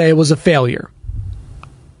is to say it was a failure.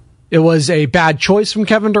 It was a bad choice from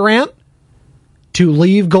Kevin Durant to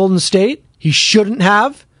leave Golden State. He shouldn't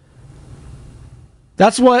have.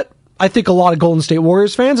 That's what I think a lot of Golden State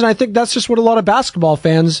Warriors fans, and I think that's just what a lot of basketball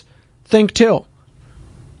fans think too.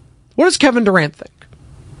 What does Kevin Durant think?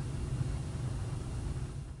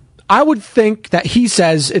 I would think that he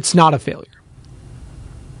says it's not a failure.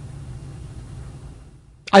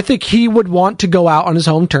 I think he would want to go out on his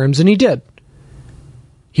home terms, and he did.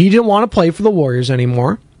 He didn't want to play for the Warriors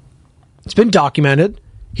anymore. It's been documented.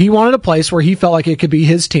 He wanted a place where he felt like it could be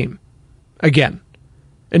his team again.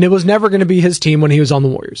 And it was never going to be his team when he was on the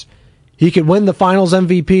Warriors. He could win the Finals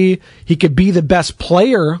MVP. He could be the best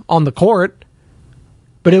player on the court.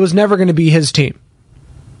 But it was never going to be his team.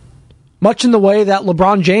 Much in the way that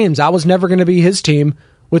LeBron James, that was never going to be his team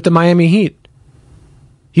with the Miami Heat.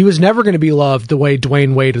 He was never going to be loved the way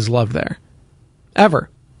Dwayne Wade is loved there.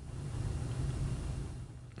 Ever.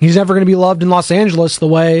 He's never going to be loved in Los Angeles the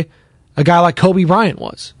way a guy like Kobe Bryant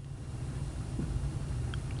was.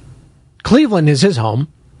 Cleveland is his home.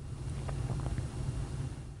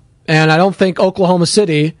 And I don't think Oklahoma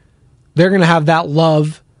City, they're going to have that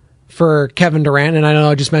love for Kevin Durant. And I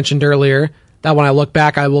know I just mentioned earlier that when I look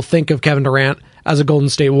back, I will think of Kevin Durant as a Golden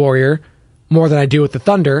State Warrior more than I do with the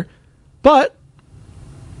Thunder. But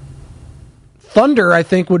Thunder, I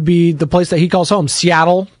think, would be the place that he calls home.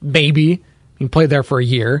 Seattle, maybe. He played there for a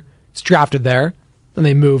year. He's drafted there. Then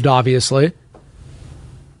they moved, obviously.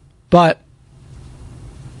 But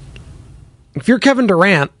If you're Kevin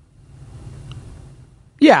Durant,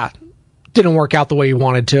 yeah, didn't work out the way you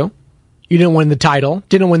wanted to. You didn't win the title,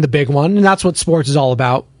 didn't win the big one, and that's what sports is all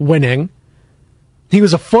about, winning. He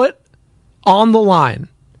was a foot on the line,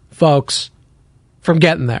 folks, from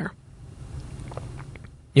getting there.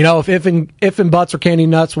 You know, if and buts or candy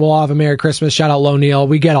nuts, we'll all have a Merry Christmas. Shout out Low Neal.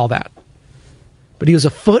 We get all that. But he was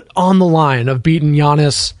a foot on the line of beating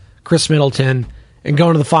Giannis, Chris Middleton, and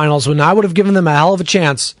going to the finals when I would have given them a hell of a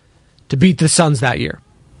chance to beat the Suns that year.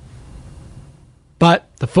 But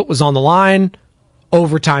the foot was on the line.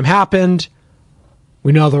 Overtime happened.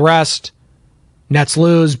 We know the rest. Nets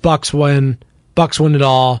lose. Bucks win. Bucks win it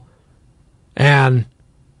all. And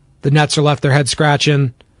the Nets are left their head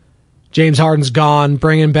scratching. James Harden's gone.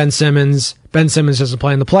 Bring in Ben Simmons. Ben Simmons doesn't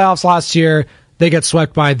play in the playoffs last year. They get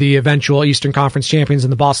swept by the eventual Eastern Conference champions in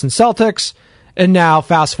the Boston Celtics. And now,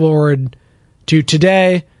 fast forward to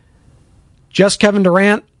today, just Kevin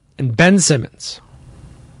Durant and Ben Simmons.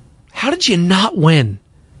 How did you not win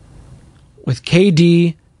with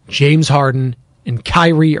KD, James Harden, and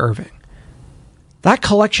Kyrie Irving? That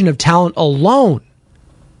collection of talent alone,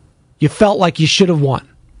 you felt like you should have won.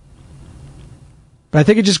 But I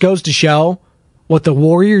think it just goes to show what the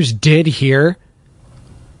Warriors did here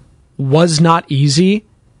was not easy,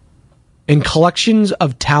 and collections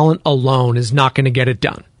of talent alone is not going to get it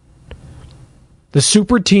done. The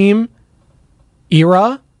super team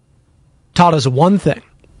era taught us one thing.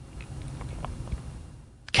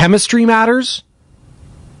 Chemistry matters,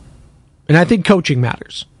 and I think coaching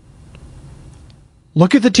matters.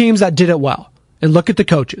 Look at the teams that did it well, and look at the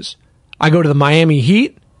coaches. I go to the Miami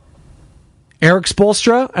Heat, Eric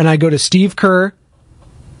Spoelstra, and I go to Steve Kerr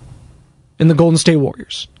and the Golden State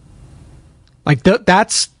Warriors. Like,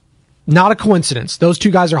 that's not a coincidence. Those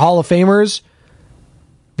two guys are Hall of Famers.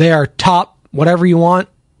 They are top, whatever you want,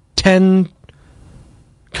 10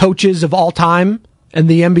 coaches of all time in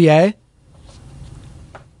the NBA.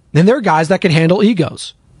 And they're guys that can handle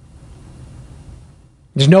egos.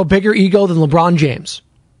 There's no bigger ego than LeBron James.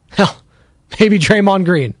 Hell, maybe Draymond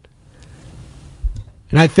Green.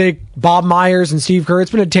 And I think Bob Myers and Steve Kerr,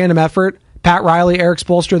 it's been a tandem effort. Pat Riley, Eric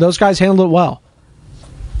Spoelstra, those guys handled it well.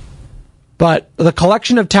 But the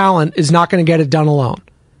collection of talent is not going to get it done alone.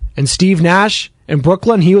 And Steve Nash in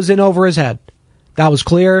Brooklyn, he was in over his head. That was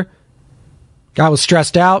clear. Guy was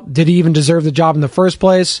stressed out. Did he even deserve the job in the first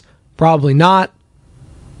place? Probably not.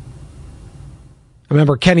 I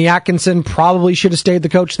remember Kenny Atkinson probably should have stayed the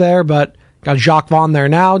coach there, but got Jacques Vaughn there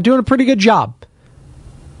now, doing a pretty good job.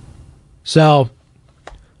 So,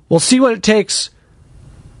 we'll see what it takes,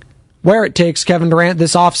 where it takes Kevin Durant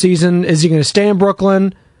this offseason. Is he going to stay in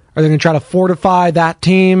Brooklyn? Are they going to try to fortify that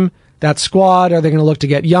team, that squad? Are they going to look to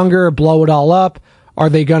get younger, blow it all up? Are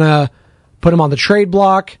they going to put him on the trade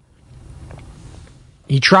block?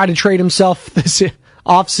 He tried to trade himself this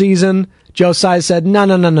offseason. Joe Tsai said,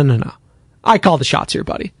 no. I call the shots here,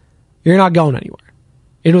 buddy. You're not going anywhere.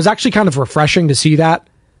 It was actually kind of refreshing to see that,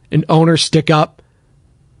 an owner stick up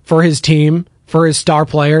for his team, for his star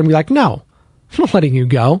player, and be like, no, I'm not letting you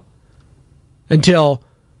go. Until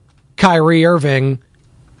Kyrie Irving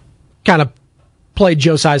kind of played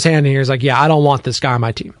Joe Tsai's hand, and he was like, yeah, I don't want this guy on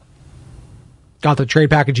my team. Got the trade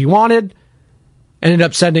package he wanted, ended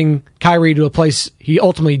up sending Kyrie to a place he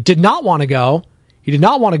ultimately did not want to go. He did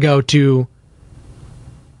not want to go to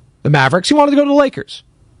the Mavericks. He wanted to go to the Lakers.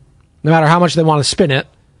 No matter how much they want to spin it,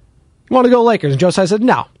 he wanted to go to the Lakers. And Joe Tsai said,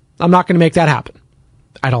 no, I'm not going to make that happen.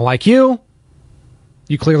 I don't like you.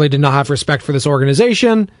 You clearly did not have respect for this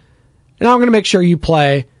organization. And I'm going to make sure you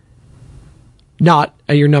play not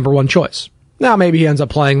at your number one choice. Now, maybe he ends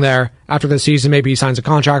up playing there after the season. Maybe he signs a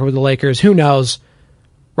contract with the Lakers. Who knows?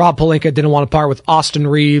 Rob Pelinka didn't want to part with Austin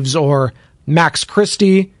Reeves or Max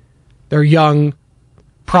Christie. They're young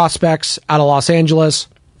prospects out of Los Angeles.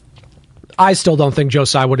 I still don't think Joe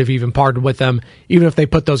Tsai would have even parted with them, even if they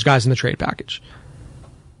put those guys in the trade package.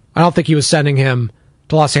 I don't think he was sending him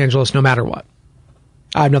to Los Angeles no matter what.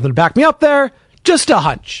 I have nothing to back me up there. Just a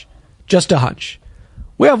hunch. Just a hunch.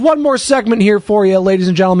 We have one more segment here for you, ladies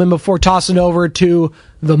and gentlemen, before tossing over to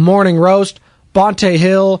the morning roast. Bonte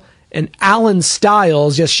Hill and Alan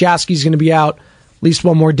Stiles. Yes, Shasky's going to be out at least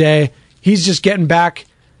one more day. He's just getting back,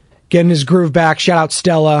 getting his groove back. Shout out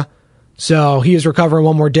Stella. So he is recovering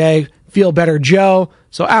one more day. Feel better, Joe.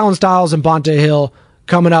 So Alan Stiles and Bonte Hill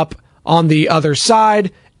coming up on the other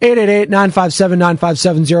side.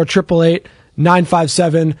 888-957-9570,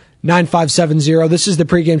 888-957-9570. This is the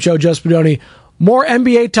pregame show, Joe Spadoni. More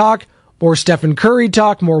NBA talk, more Stephen Curry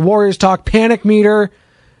talk, more Warriors talk, panic meter,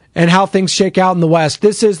 and how things shake out in the West.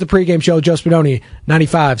 This is the pregame show, Joe Spadoni,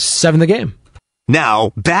 95.7 The Game.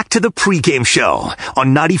 Now, back to the pregame show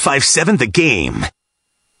on 95.7 The Game.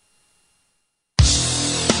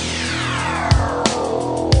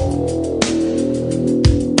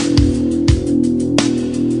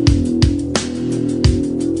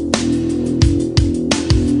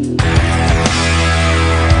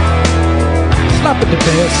 Stop at the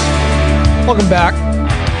pace. Welcome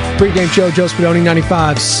back. Pre-game show, Joe Spadoni,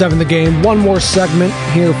 95.7 The Game. One more segment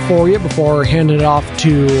here for you before handing it off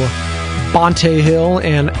to Bonte Hill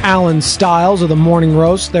and Alan Stiles of the Morning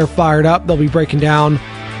Roast. They're fired up. They'll be breaking down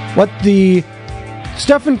what the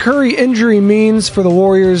Stephen Curry injury means for the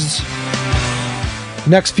Warriors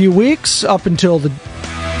next few weeks up until the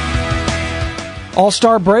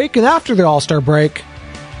All-Star break and after the All-Star break,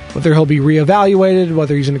 whether he'll be reevaluated,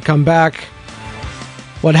 whether he's going to come back,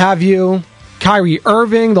 what have you. Kyrie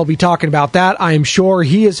Irving, they'll be talking about that. I am sure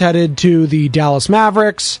he is headed to the Dallas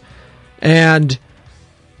Mavericks. And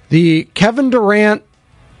the Kevin Durant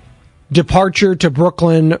departure to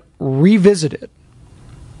Brooklyn revisited.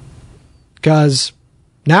 Because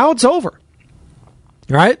now it's over.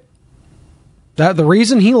 Right? That the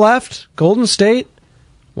reason he left Golden State,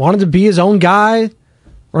 wanted to be his own guy,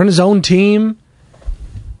 run his own team,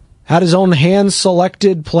 had his own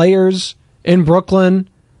hand-selected players in Brooklyn,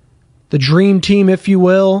 the dream team, if you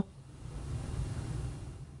will.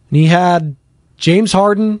 And he had James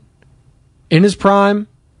Harden in his prime,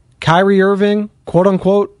 Kyrie Irving,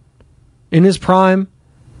 quote-unquote, in his prime.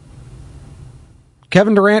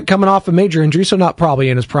 Kevin Durant coming off a major injury, so not probably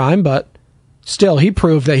in his prime, but still, he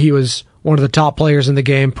proved that he was one of the top players in the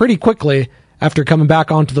game pretty quickly after coming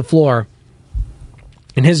back onto the floor.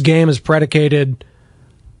 And his game is predicated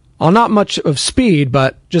on not much of speed,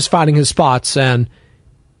 but just finding his spots, and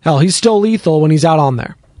hell, he's still lethal when he's out on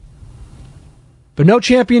there. But no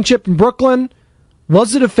championship in Brooklyn.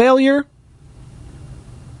 Was it a failure?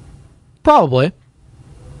 Probably.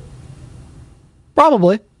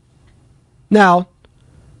 Now,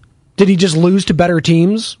 did he just lose to better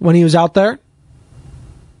teams when he was out there?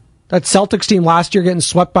 That Celtics team last year getting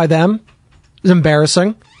swept by them is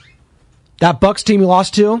embarrassing. That Bucks team he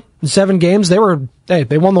lost to in 7 games, they won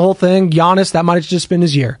the whole thing. Giannis, that might have just been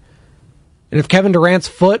his year. And if Kevin Durant's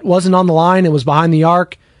foot wasn't on the line, it was behind the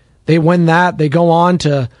arc, they win that, they go on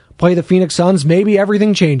to play the Phoenix Suns, maybe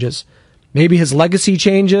everything changes. Maybe his legacy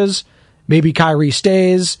changes. Maybe Kyrie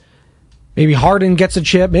stays. Maybe Harden gets a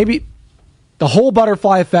chip. Maybe the whole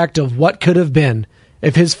butterfly effect of what could have been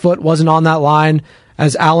if his foot wasn't on that line.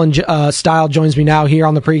 As Alan Style joins me now here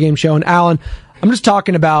on the pregame show. And Alan, I'm just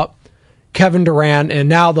talking about Kevin Durant, and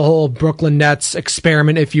now the whole Brooklyn Nets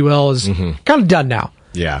experiment, if you will, is kind of done now.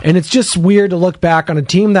 Yeah. And it's just weird to look back on a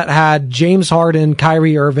team that had James Harden,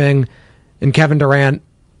 Kyrie Irving, and Kevin Durant,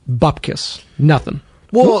 bupkis. Nothing.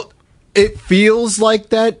 Well, it feels like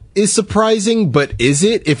that is surprising, but is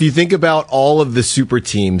it? If you think about all of the super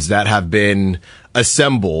teams that have been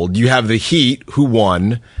assembled, you have the Heat, who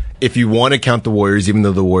won. If you want to count the Warriors, even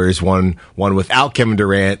though the Warriors won without Kevin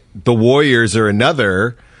Durant, the Warriors are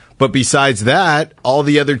another. But besides that, all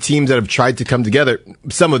the other teams that have tried to come together,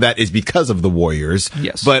 some of that is because of the Warriors.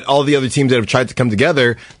 Yes. But all the other teams that have tried to come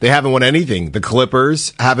together, they haven't won anything. The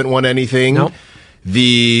Clippers haven't won anything. Nope.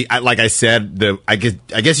 Like I said, I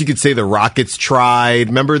guess you could say the Rockets tried.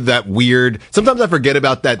 Remember that weird, sometimes I forget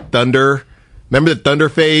about that Thunder. Remember the Thunder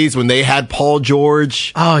phase when they had Paul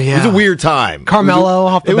George? Oh, yeah. It was a weird time. Carmelo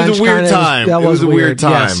off the bench. It was a weird time. It was a weird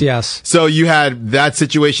time. Yes. So you had that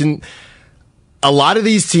situation. A lot of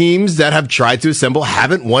these teams that have tried to assemble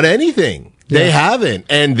haven't won anything. They haven't.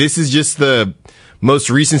 And this is just the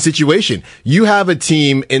most recent situation. You have a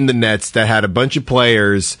team in the Nets that had a bunch of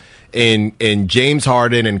players in James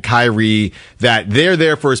Harden and Kyrie that they're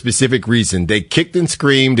there for a specific reason. They kicked and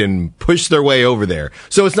screamed and pushed their way over there.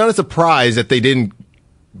 So it's not a surprise that they didn't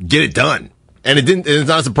get it done. And it's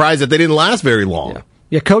not a surprise that they didn't last very long.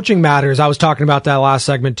 Yeah, coaching matters. I was talking about that last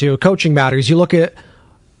segment too. Coaching matters. You look at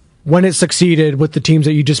when it succeeded with the teams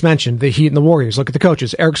that you just mentioned, the Heat and the Warriors. Look at the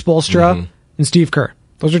coaches, Eric Spoelstra and Steve Kerr.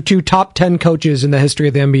 Those are 2 top 10 coaches in the history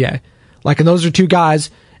of the NBA. And those are 2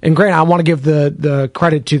 guys, and granted, I want to give the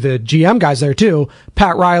credit to the GM guys there too,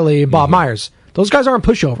 Pat Riley and Bob Myers. Those guys aren't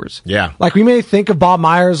pushovers. Yeah. We may think of Bob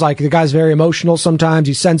Myers like the guy's very emotional sometimes.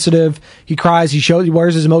 He's sensitive. He cries. He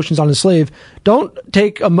wears his emotions on his sleeve. Don't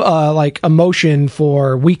take emotion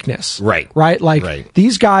for weakness. Right.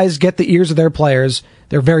 These guys get the ears of their players.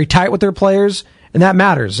 They're very tight with their players, and that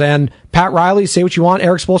matters. And Pat Riley, say what you want,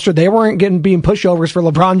 Eric Spoelstra, they weren't being pushovers for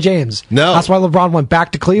LeBron James. No. That's why LeBron went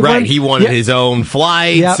back to Cleveland. Right, he wanted his own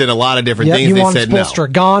flights and a lot of different things. He they wanted said Spoelstra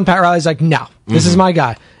no. gone. Pat Riley's like, no, this is my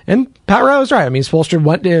guy. And Pat Riley was right. I mean, Spoelstra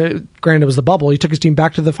went, granted it was the bubble, he took his team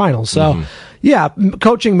back to the finals. So,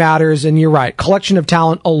 coaching matters, and you're right. Collection of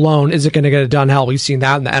talent alone isn't going to get it done. Hell, we've seen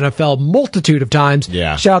that in the NFL multitude of times.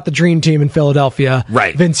 Yeah. Shout out the Dream Team in Philadelphia.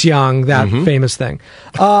 Right. Vince Young, that famous thing.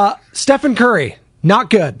 Stephen Curry, not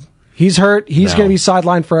good. He's hurt. He's going to be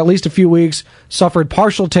sidelined for at least a few weeks. Suffered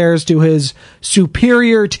partial tears to his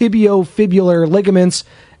superior tibiofibular ligaments.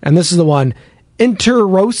 And this is the one.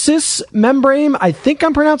 Interosis membrane. I think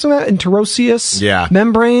I'm pronouncing that. Interoseous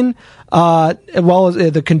membrane. As well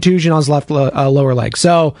as the contusion on his left lower leg.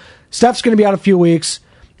 So Steph's going to be out a few weeks.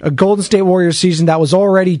 A Golden State Warriors season that was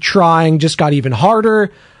already trying just got even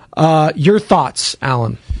harder. Your thoughts,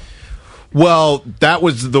 Alan? Well, that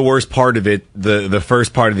was the worst part of it, the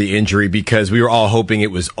first part of the injury, because we were all hoping it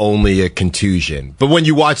was only a contusion. But when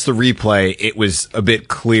you watch the replay, it was a bit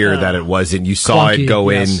clear that it wasn't. You saw clunky, it go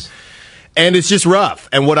in, and it's just rough.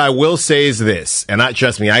 And what I will say is this, and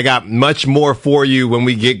trust me, I got much more for you when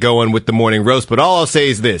we get going with the morning roast, but all I'll say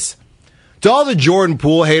is this. To all the Jordan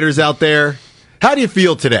Poole haters out there, how do you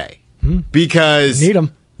feel today? Because you need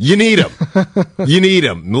him. You need him. You need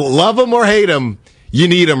him. Love him or hate him. You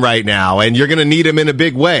need him right now, and you're going to need him in a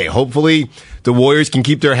big way. Hopefully, the Warriors can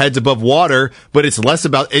keep their heads above water, but it's less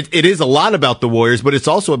about it. It is a lot about the Warriors, but it's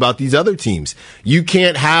also about these other teams. You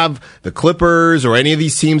can't have the Clippers or any of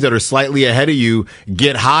these teams that are slightly ahead of you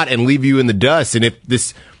get hot and leave you in the dust. And if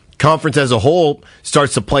this conference as a whole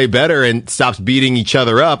starts to play better and stops beating each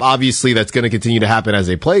other up, obviously that's going to continue to happen as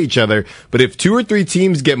they play each other. But if 2 or 3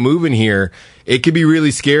 teams get moving here, it could be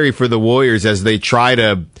really scary for the Warriors as they try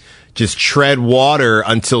to just tread water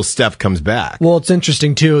until Steph comes back. Well, it's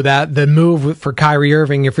interesting, too, that the move for Kyrie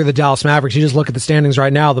Irving, if you're the Dallas Mavericks, you just look at the standings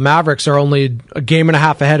right now. The Mavericks are only a game and a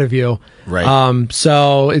half ahead of you. Right.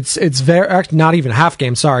 So it's very, not even half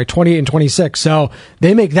game, sorry, 28 and 26. So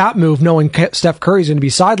they make that move knowing Steph Curry's going to be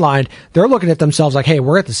sidelined. They're looking at themselves like, hey,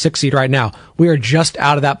 we're at the 6th seed right now. We are just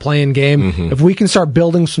out of that play-in game. If we can start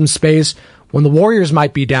building some space when the Warriors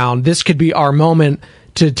might be down, this could be our moment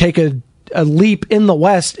to take a leap in the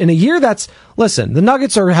West in a year that's, listen, the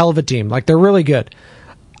Nuggets are a hell of a team. Like, they're really good.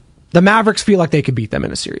 The Mavericks feel like they could beat them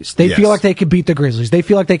in a series. They feel like they could beat the Grizzlies. They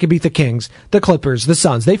feel like they could beat the Kings, the Clippers, the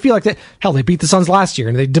Suns. They feel like they beat the Suns last year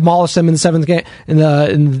and they demolished them in the 7th game in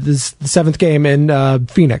the 7th game in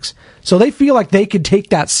Phoenix. So they feel like they could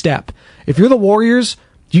take that step. If you're the Warriors,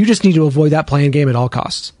 you just need to avoid that play-in game at all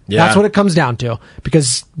costs. Yeah. That's what it comes down to.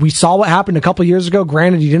 Because we saw what happened a couple years ago.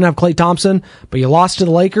 Granted, you didn't have Klay Thompson, but you lost to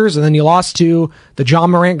the Lakers, and then you lost to the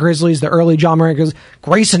John Morant Grizzlies, the early John Morant Grizzlies.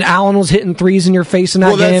 Grayson Allen was hitting threes in your face in that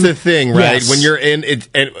game. Well, that's the thing, right? Yes. When you're in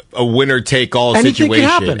a winner-take-all Anything situation, can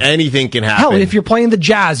happen. anything can happen. Hell, if you're playing the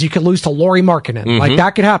Jazz, you could lose to Lauri Markkanen. Like,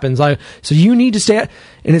 that could happen. So you need to stay.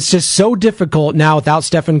 And it's just so difficult now without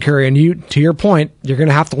Stephen Curry. And you, to your point, you're going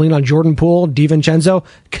to have to lean on Jordan Poole, DiVincenzo,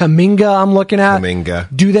 Kuminga. I'm looking at. Kuminga.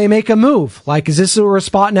 Do they make a move? Like, is this a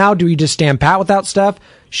spot now? Do we just stand pat without Steph?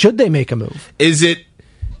 Should they make a move? Is it?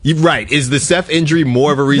 You're right. Is the Steph injury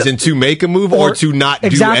more of a reason to make a move or to not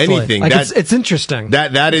do anything? Like, it's interesting.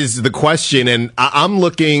 That is the question. And I'm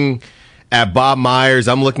looking at Bob Myers.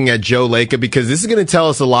 I'm looking at Joe Lacob because this is going to tell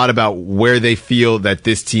us a lot about where they feel that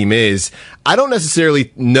this team is. I don't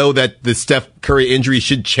necessarily know that the Steph Curry injury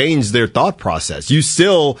should change their thought process.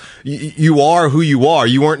 You are who you are.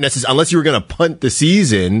 You weren't necessarily, unless you were going to punt the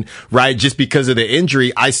season, right? Just because of the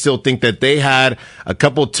injury. I still think that they had a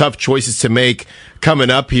couple tough choices to make coming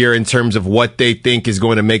up here in terms of what they think is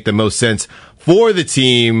going to make the most sense for the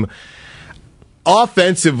team.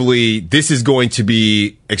 Offensively, this is going to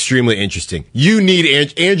be extremely interesting. You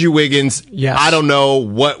need Andrew Wiggins. Yes. I don't know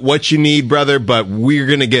what you need, brother, but we're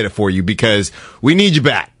going to get it for you because we need you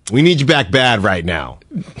back. We need you back bad right now.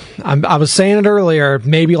 I was saying it earlier.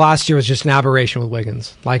 Maybe last year was just an aberration with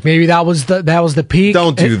Wiggins. Like, maybe that was the peak.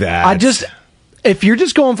 Don't do that. If you're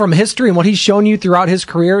just going from history and what he's shown you throughout his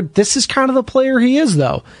career, this is kind of the player he is,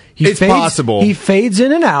 though. It's possible. He fades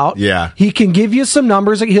in and out. Yeah. He can give you some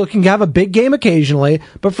numbers. He can have a big game occasionally,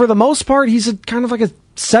 but for the most part, he's kind of like a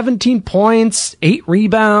 17 points, 8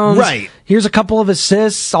 rebounds. Right. Here's a couple of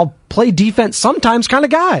assists. I'll play defense sometimes kind of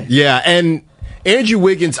guy. Yeah, and Andrew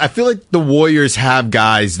Wiggins, I feel like the Warriors have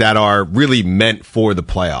guys that are really meant for the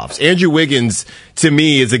playoffs. Andrew Wiggins, to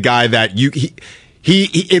me, is a guy that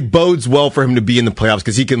it bodes well for him to be in the playoffs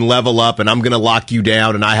because he can level up and I'm going to lock you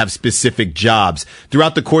down and I have specific jobs.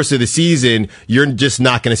 Throughout the course of the season, you're just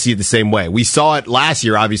not going to see it the same way. We saw it last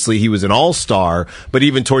year. Obviously, he was an all-star, but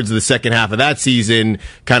even towards the second half of that season,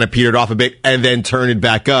 kind of petered off a bit and then turned it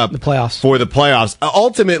back up for the playoffs.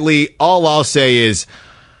 Ultimately, all I'll say is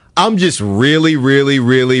I'm just really, really,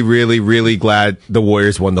 really, really, really glad the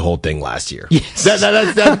Warriors won the whole thing last year. Yes.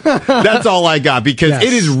 That's all I got because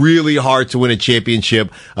it is really hard to win a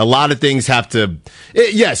championship. A lot of things have to,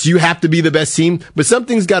 yes, you have to be the best team, but some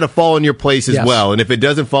things got to fall in your place as well. And if it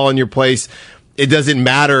doesn't fall in your place, it doesn't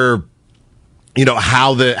matter,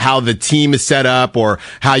 how the team is set up or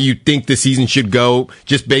how you think the season should go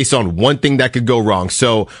just based on one thing that could go wrong.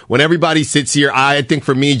 So when everybody sits here, I think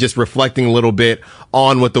for me, just reflecting a little bit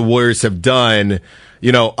on what the Warriors have done,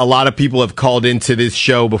 a lot of people have called into this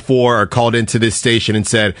show before or called into this station and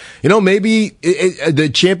said, maybe the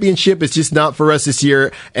championship is just not for us this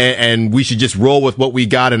year and we should just roll with what we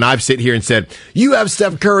got. And I've sit here and said, you have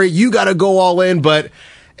Steph Curry, you got to go all in, but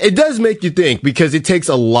it does make you think because it takes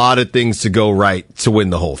a lot of things to go right to win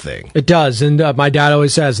the whole thing. It does. And my dad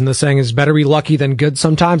always says, and the saying is better be lucky than good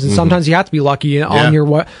sometimes. And sometimes you have to be lucky on your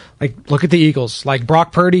what. Like, look at the Eagles. Like,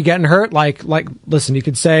 Brock Purdy getting hurt. Like, listen, you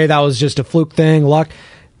could say that was just a fluke thing, luck.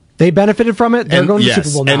 They benefited from it. They're going to the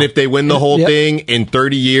Super Bowl now. And if they win the whole thing in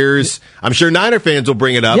 30 years, I'm sure Niner fans will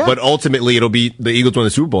bring it up, but ultimately it'll be the Eagles win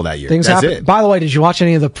the Super Bowl that year. That's happen. It. By the way, did you watch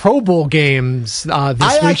any of the Pro Bowl games this weekend?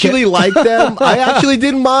 I actually liked them. I actually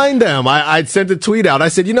didn't mind them. I sent a tweet out. I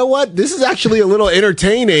said, you know what? This is actually a little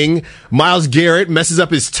entertaining. Myles Garrett messes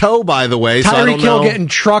up his toe, by the way. Tyreek Hill getting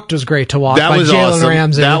trucked was great to watch. That was awesome.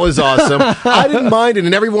 Ramsey. That was awesome. I didn't mind it.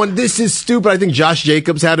 And everyone, this is stupid. I think Josh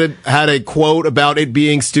Jacobs had a quote about it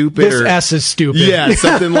being stupid. This S is stupid. Yeah,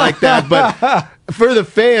 something like that. But for the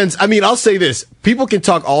fans, I'll say this. People can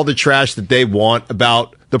talk all the trash that they want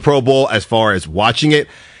about the Pro Bowl as far as watching it.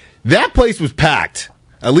 That place was packed.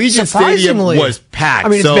 Allegiant Stadium was packed.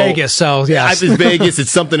 It's Vegas, so yeah. It's Vegas.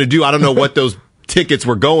 It's something to do. I don't know what those tickets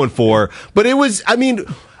were going for, but it was,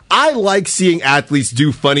 I like seeing athletes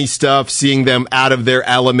do funny stuff, seeing them out of their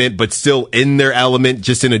element, but still in their element,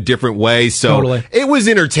 just in a different way. So It was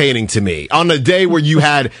entertaining to me. On a day where you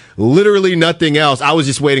had literally nothing else, I was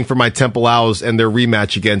just waiting for my Temple Owls and their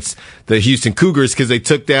rematch against the Houston Cougars because they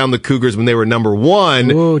took down the Cougars when they were number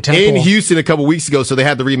one in Houston a couple weeks ago. So they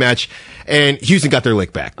had the rematch, and Houston got their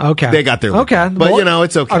lick back. Okay. They got their lick back. But,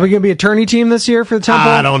 it's okay. Are we going to be a tourney team this year for the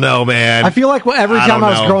Temple? I don't know, man. I feel like every time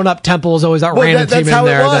I was growing up, Temple was always that random team in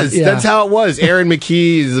there. That's how it was. Aaron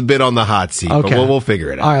McKee is a bit on the hot seat, but we'll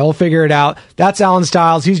figure it out. All right, we'll figure it out. That's Alan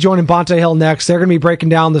Stiles. He's joining Bonte Hill next. They're going to be breaking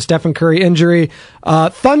down the Stephen Curry injury.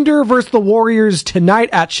 Thunder versus the Warriors tonight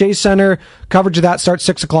at Chase Center. Coverage of that starts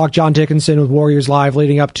 6 o'clock. John Dickinson with Warriors Live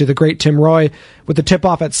leading up to the great Tim Roy with the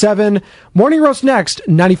tip-off at 7. Morning Roast next,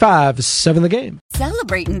 95.7 The Game.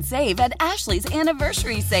 Celebrate and save at Ashley's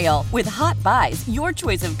Anniversary Sale. With Hot Buys, your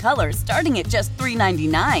choice of colors starting at just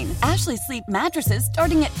 $3.99. Ashley Sleep mattresses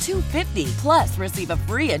starting at $2.50. Plus, receive a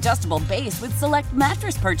free adjustable base with select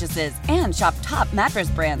mattress purchases. And shop top mattress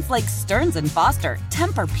brands like Stearns & Foster,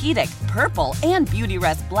 Tempur-Pedic, Purple, and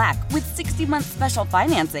Beautyrest Black with 60-month special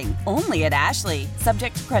financing. Only at Ashley.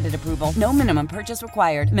 Subject to credit approval. No minimum purchase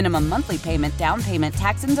required. Minimum monthly payment, down payment,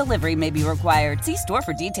 tax, and delivery may be required. See store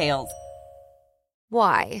for details.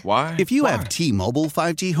 Why? If you have T-Mobile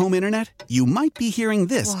 5G home internet, you might be hearing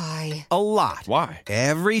this a lot. Why?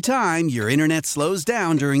 Every time your internet slows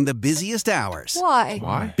down during the busiest hours.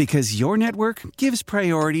 Why? Because your network gives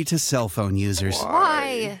priority to cell phone users.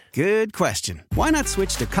 Why? Good question. Why not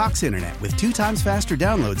switch to Cox Internet with 2 times faster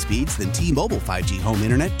download speeds than T-Mobile 5G home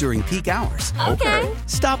internet during peak hours? Okay.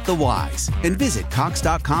 Stop the whys and visit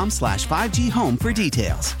cox.com/5G home for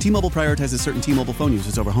details. T-Mobile prioritizes certain T-Mobile phone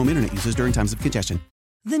users over home internet users during times of congestion.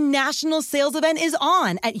 The national sales event is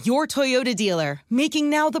on at your Toyota dealer,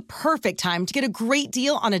 making now the perfect time to get a great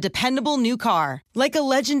deal on a dependable new car. Like a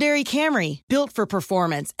legendary Camry, built for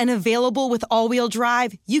performance and available with all-wheel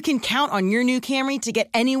drive, you can count on your new Camry to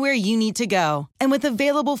get anywhere you need to go. And with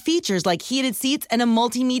available features like heated seats and a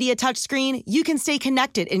multimedia touchscreen, you can stay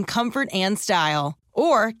connected in comfort and style.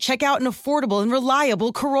 Or check out an affordable and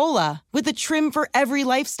reliable Corolla with a trim for every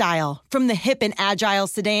lifestyle. From the hip and agile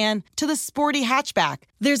sedan to the sporty hatchback,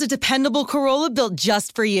 there's a dependable Corolla built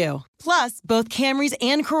just for you. Plus, both Camrys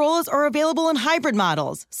and Corollas are available in hybrid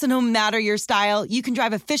models. So no matter your style, you can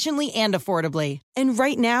drive efficiently and affordably. And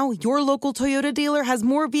right now, your local Toyota dealer has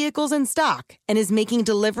more vehicles in stock and is making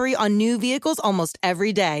delivery on new vehicles almost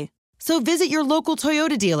every day. So visit your local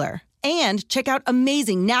Toyota dealer. And check out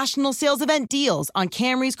amazing national sales event deals on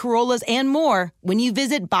Camrys, Corollas, and more when you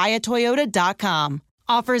visit buyatoyota.com.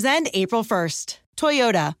 Offers end April 1st.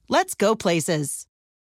 Toyota, let's go places.